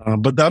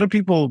 But the other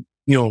people,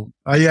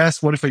 I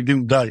asked, what if I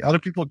didn't die? Other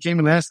people came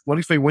and asked, what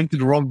if I went to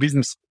the wrong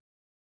business?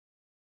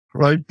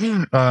 Right?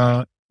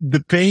 The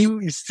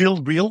pain is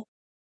still real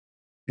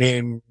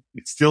and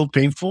it's still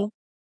painful.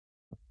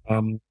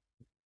 And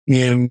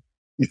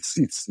it's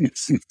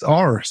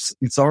ours.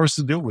 It's ours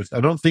to deal with.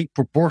 I don't think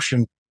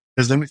proportion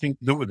has anything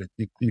to do with it.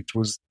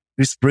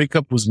 This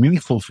breakup was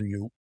meaningful for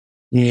you,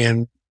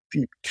 and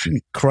it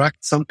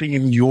cracked something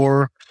in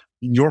your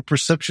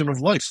perception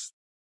of life,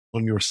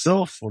 on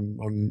yourself,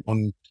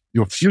 on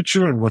your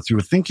future and what you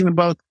were thinking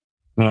about.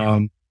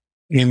 And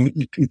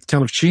it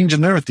kind of changed a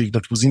narrative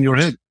that was in your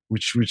head,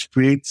 which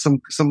creates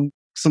some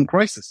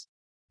crisis.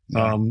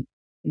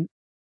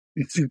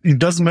 It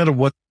doesn't matter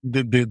what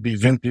the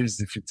event is,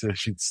 if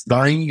it's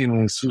dying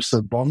in a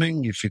suicide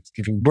bombing, if it's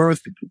giving birth,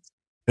 if it's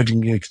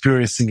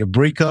experiencing a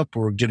breakup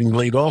or getting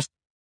laid off.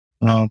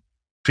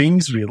 Pain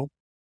is real.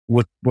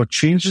 What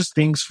changes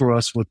things for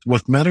us,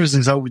 what matters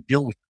is how we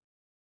deal with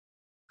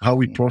it, how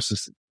we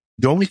process it.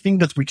 The only thing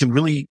that we can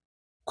really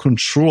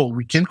control,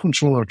 we can't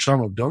control our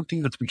trauma. The only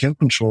thing that we can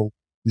control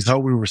is how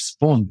we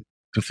respond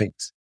to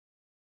things.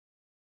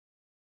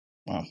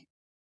 Wow.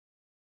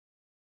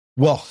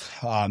 Well,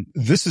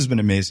 this has been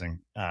amazing.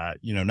 Now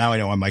I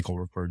know why Michael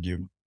referred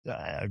you.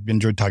 I've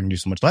enjoyed talking to you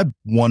so much. I have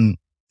one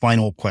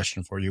final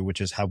question for you, which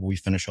is how we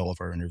finish all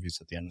of our interviews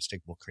at the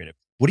Unmistakable Creative.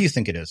 What do you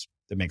think it is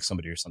that makes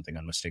somebody or something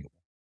unmistakable?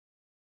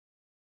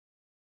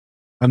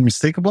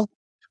 Unmistakable?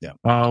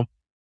 Yeah.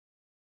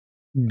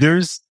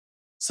 There's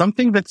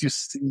something that you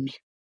see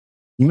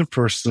in a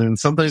person,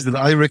 sometimes that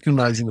I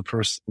recognize in a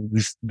person,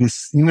 this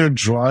inner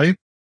drive,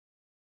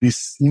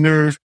 this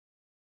inner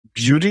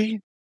beauty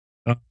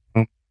that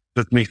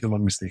makes them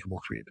unmistakable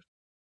creative.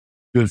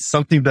 There's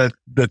something that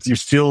you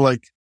feel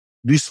like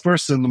this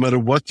person, no matter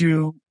what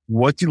you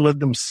let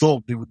them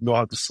solve, they would know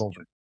how to solve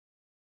it.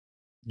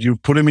 You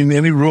put them in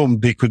any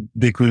room, they can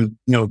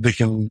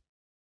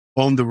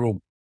own the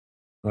room.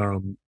 I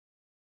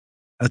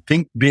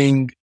think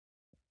being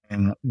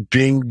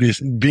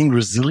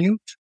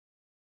resilient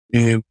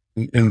and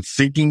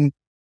thinking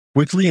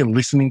quickly and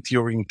listening to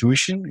your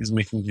intuition is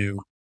making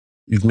you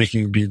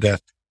be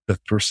that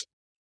person.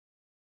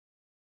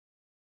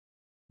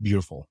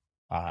 Beautiful.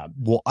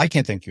 Well, I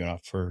can't thank you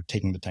enough for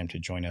taking the time to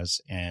join us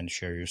and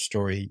share your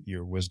story,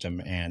 your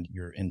wisdom, and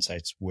your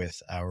insights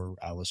with our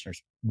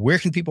listeners. Where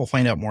can people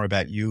find out more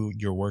about you,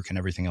 your work, and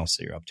everything else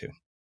that you're up to?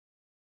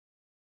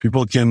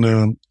 People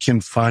can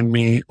find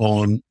me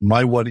on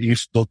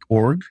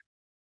mywhatif.org,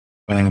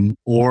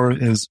 or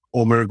as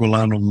Omer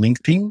Golan on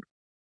LinkedIn.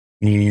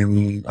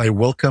 And I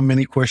welcome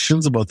any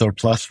questions about our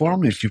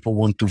platform. If people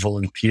want to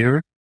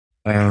volunteer,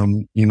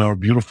 in our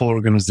beautiful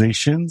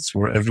organizations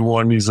where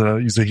everyone is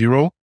a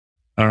hero,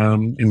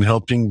 in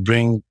helping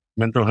bring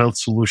mental health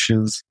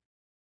solutions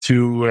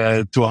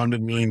to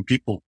 100 million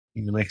people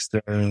in the next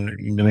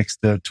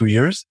 2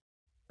 years.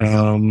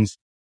 And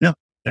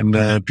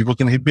people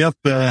can hit me up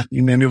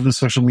in any of the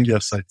social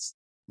media sites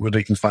where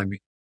they can find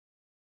me.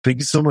 Thank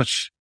you so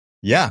much.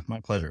 Yeah, my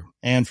pleasure.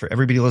 And for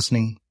everybody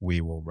listening,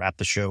 we will wrap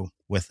the show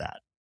with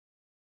that.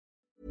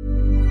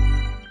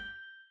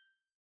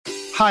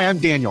 Hi, I'm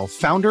Daniel,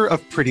 founder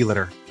of Pretty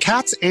Litter.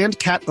 Cats and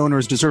cat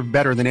owners deserve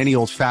better than any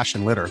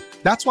old-fashioned litter.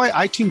 That's why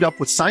I teamed up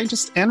with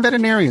scientists and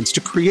veterinarians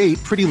to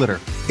create Pretty Litter.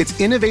 Its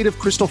innovative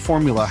crystal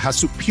formula has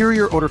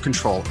superior odor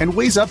control and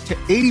weighs up to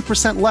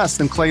 80% less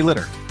than clay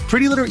litter.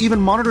 Pretty Litter even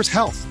monitors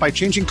health by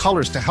changing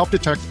colors to help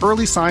detect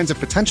early signs of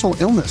potential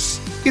illness.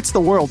 It's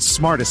the world's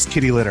smartest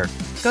kitty litter.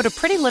 Go to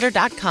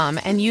prettylitter.com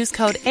and use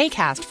code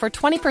ACAST for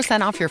 20%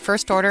 off your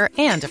first order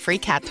and a free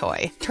cat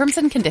toy. Terms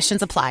and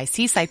conditions apply.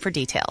 See site for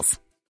details.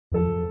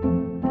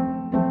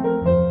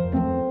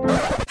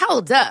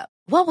 Hold up.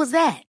 What was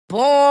that?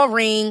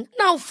 Boring.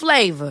 No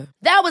flavor.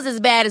 That was as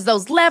bad as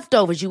those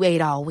leftovers you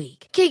ate all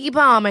week. Keke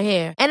Palmer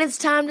here. And it's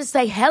time to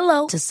say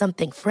hello to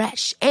something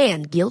fresh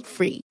and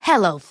guilt-free.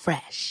 Hello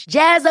Fresh.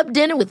 Jazz up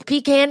dinner with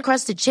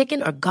pecan-crusted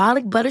chicken or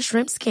garlic butter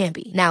shrimp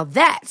scampi. Now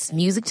that's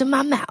music to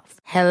my mouth.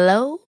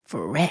 Hello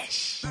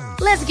Fresh.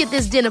 Let's get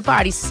this dinner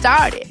party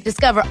started.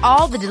 Discover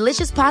all the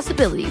delicious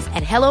possibilities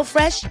at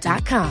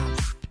HelloFresh.com.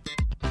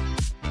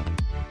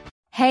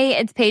 Hey,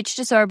 it's Paige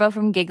DeSorbo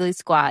from Giggly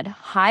Squad.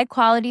 High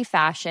quality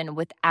fashion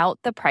without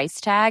the price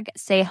tag.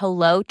 Say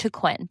hello to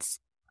Quince.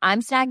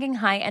 I'm snagging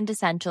high-end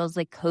essentials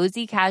like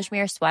cozy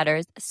cashmere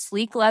sweaters,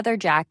 sleek leather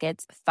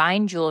jackets,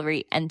 fine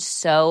jewelry, and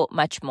so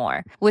much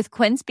more. With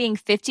Quince being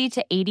 50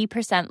 to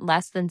 80%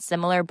 less than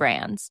similar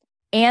brands.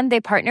 And they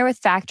partner with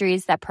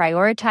factories that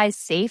prioritize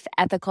safe,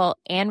 ethical,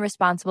 and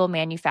responsible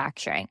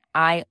manufacturing.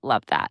 I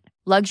love that.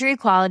 Luxury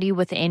quality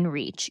within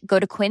reach. Go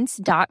to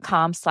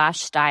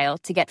quince.com/style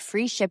to get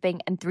free shipping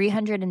and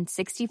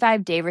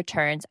 365-day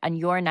returns on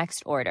your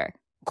next order.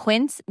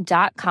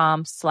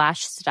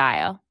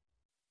 Quince.com/style.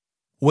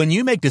 When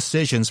you make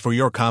decisions for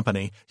your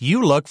company,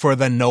 you look for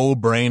the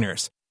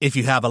no-brainers. If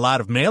you have a lot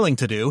of mailing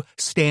to do,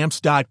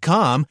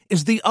 Stamps.com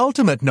is the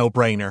ultimate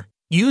no-brainer.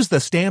 Use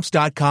the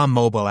Stamps.com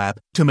mobile app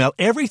to mail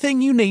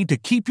everything you need to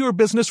keep your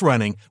business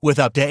running with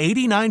up to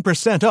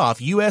 89%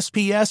 off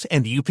USPS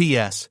and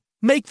UPS.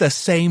 Make the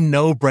same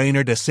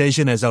no-brainer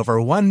decision as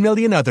over 1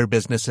 million other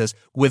businesses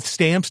with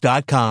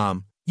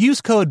Stamps.com.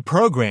 Use code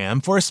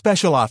PROGRAM for a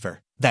special offer.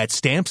 That's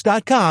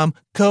Stamps.com,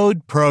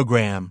 code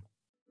PROGRAM.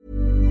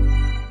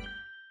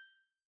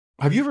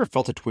 Have you ever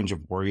felt a twinge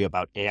of worry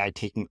about AI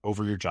taking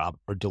over your job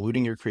or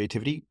diluting your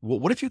creativity? Well,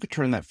 what if you could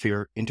turn that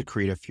fear into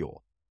creative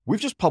fuel? We've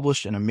just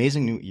published an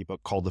amazing new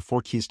ebook called The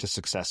 4 Keys to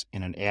Success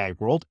in an AI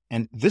World,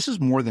 and this is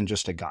more than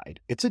just a guide.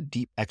 It's a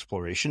deep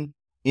exploration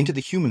into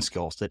the human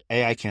skills that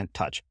AI can't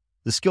touch,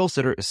 the skills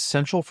that are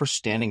essential for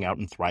standing out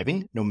and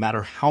thriving, no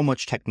matter how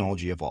much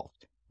technology evolves.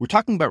 We're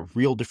talking about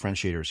real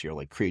differentiators here,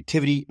 like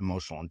creativity,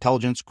 emotional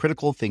intelligence,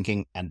 critical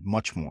thinking, and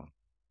much more.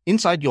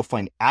 Inside, you'll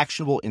find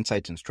actionable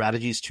insights and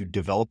strategies to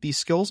develop these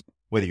skills,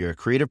 whether you're a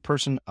creative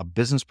person, a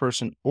business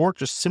person, or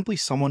just simply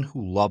someone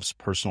who loves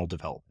personal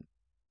development.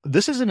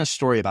 This isn't a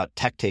story about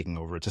tech taking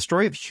over. It's a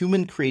story of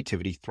human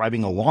creativity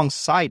thriving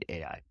alongside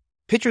AI.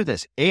 Picture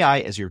this,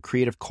 AI as your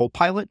creative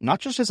co-pilot, not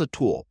just as a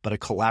tool, but a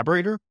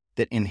collaborator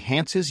that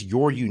enhances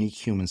your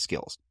unique human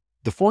skills.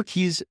 The 4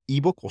 Keys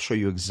ebook will show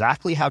you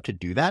exactly how to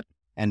do that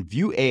and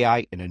view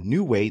AI in a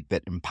new way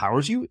that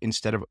empowers you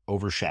instead of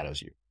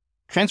overshadows you.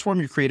 Transform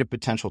your creative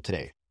potential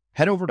today.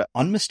 Head over to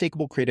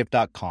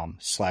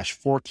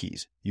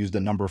unmistakablecreative.com/4keys. Use the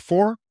number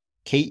 4,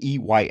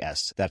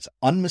 KEYS. That's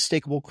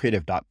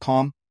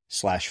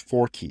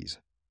unmistakablecreative.com/4keys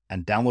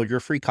and download your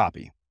free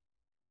copy.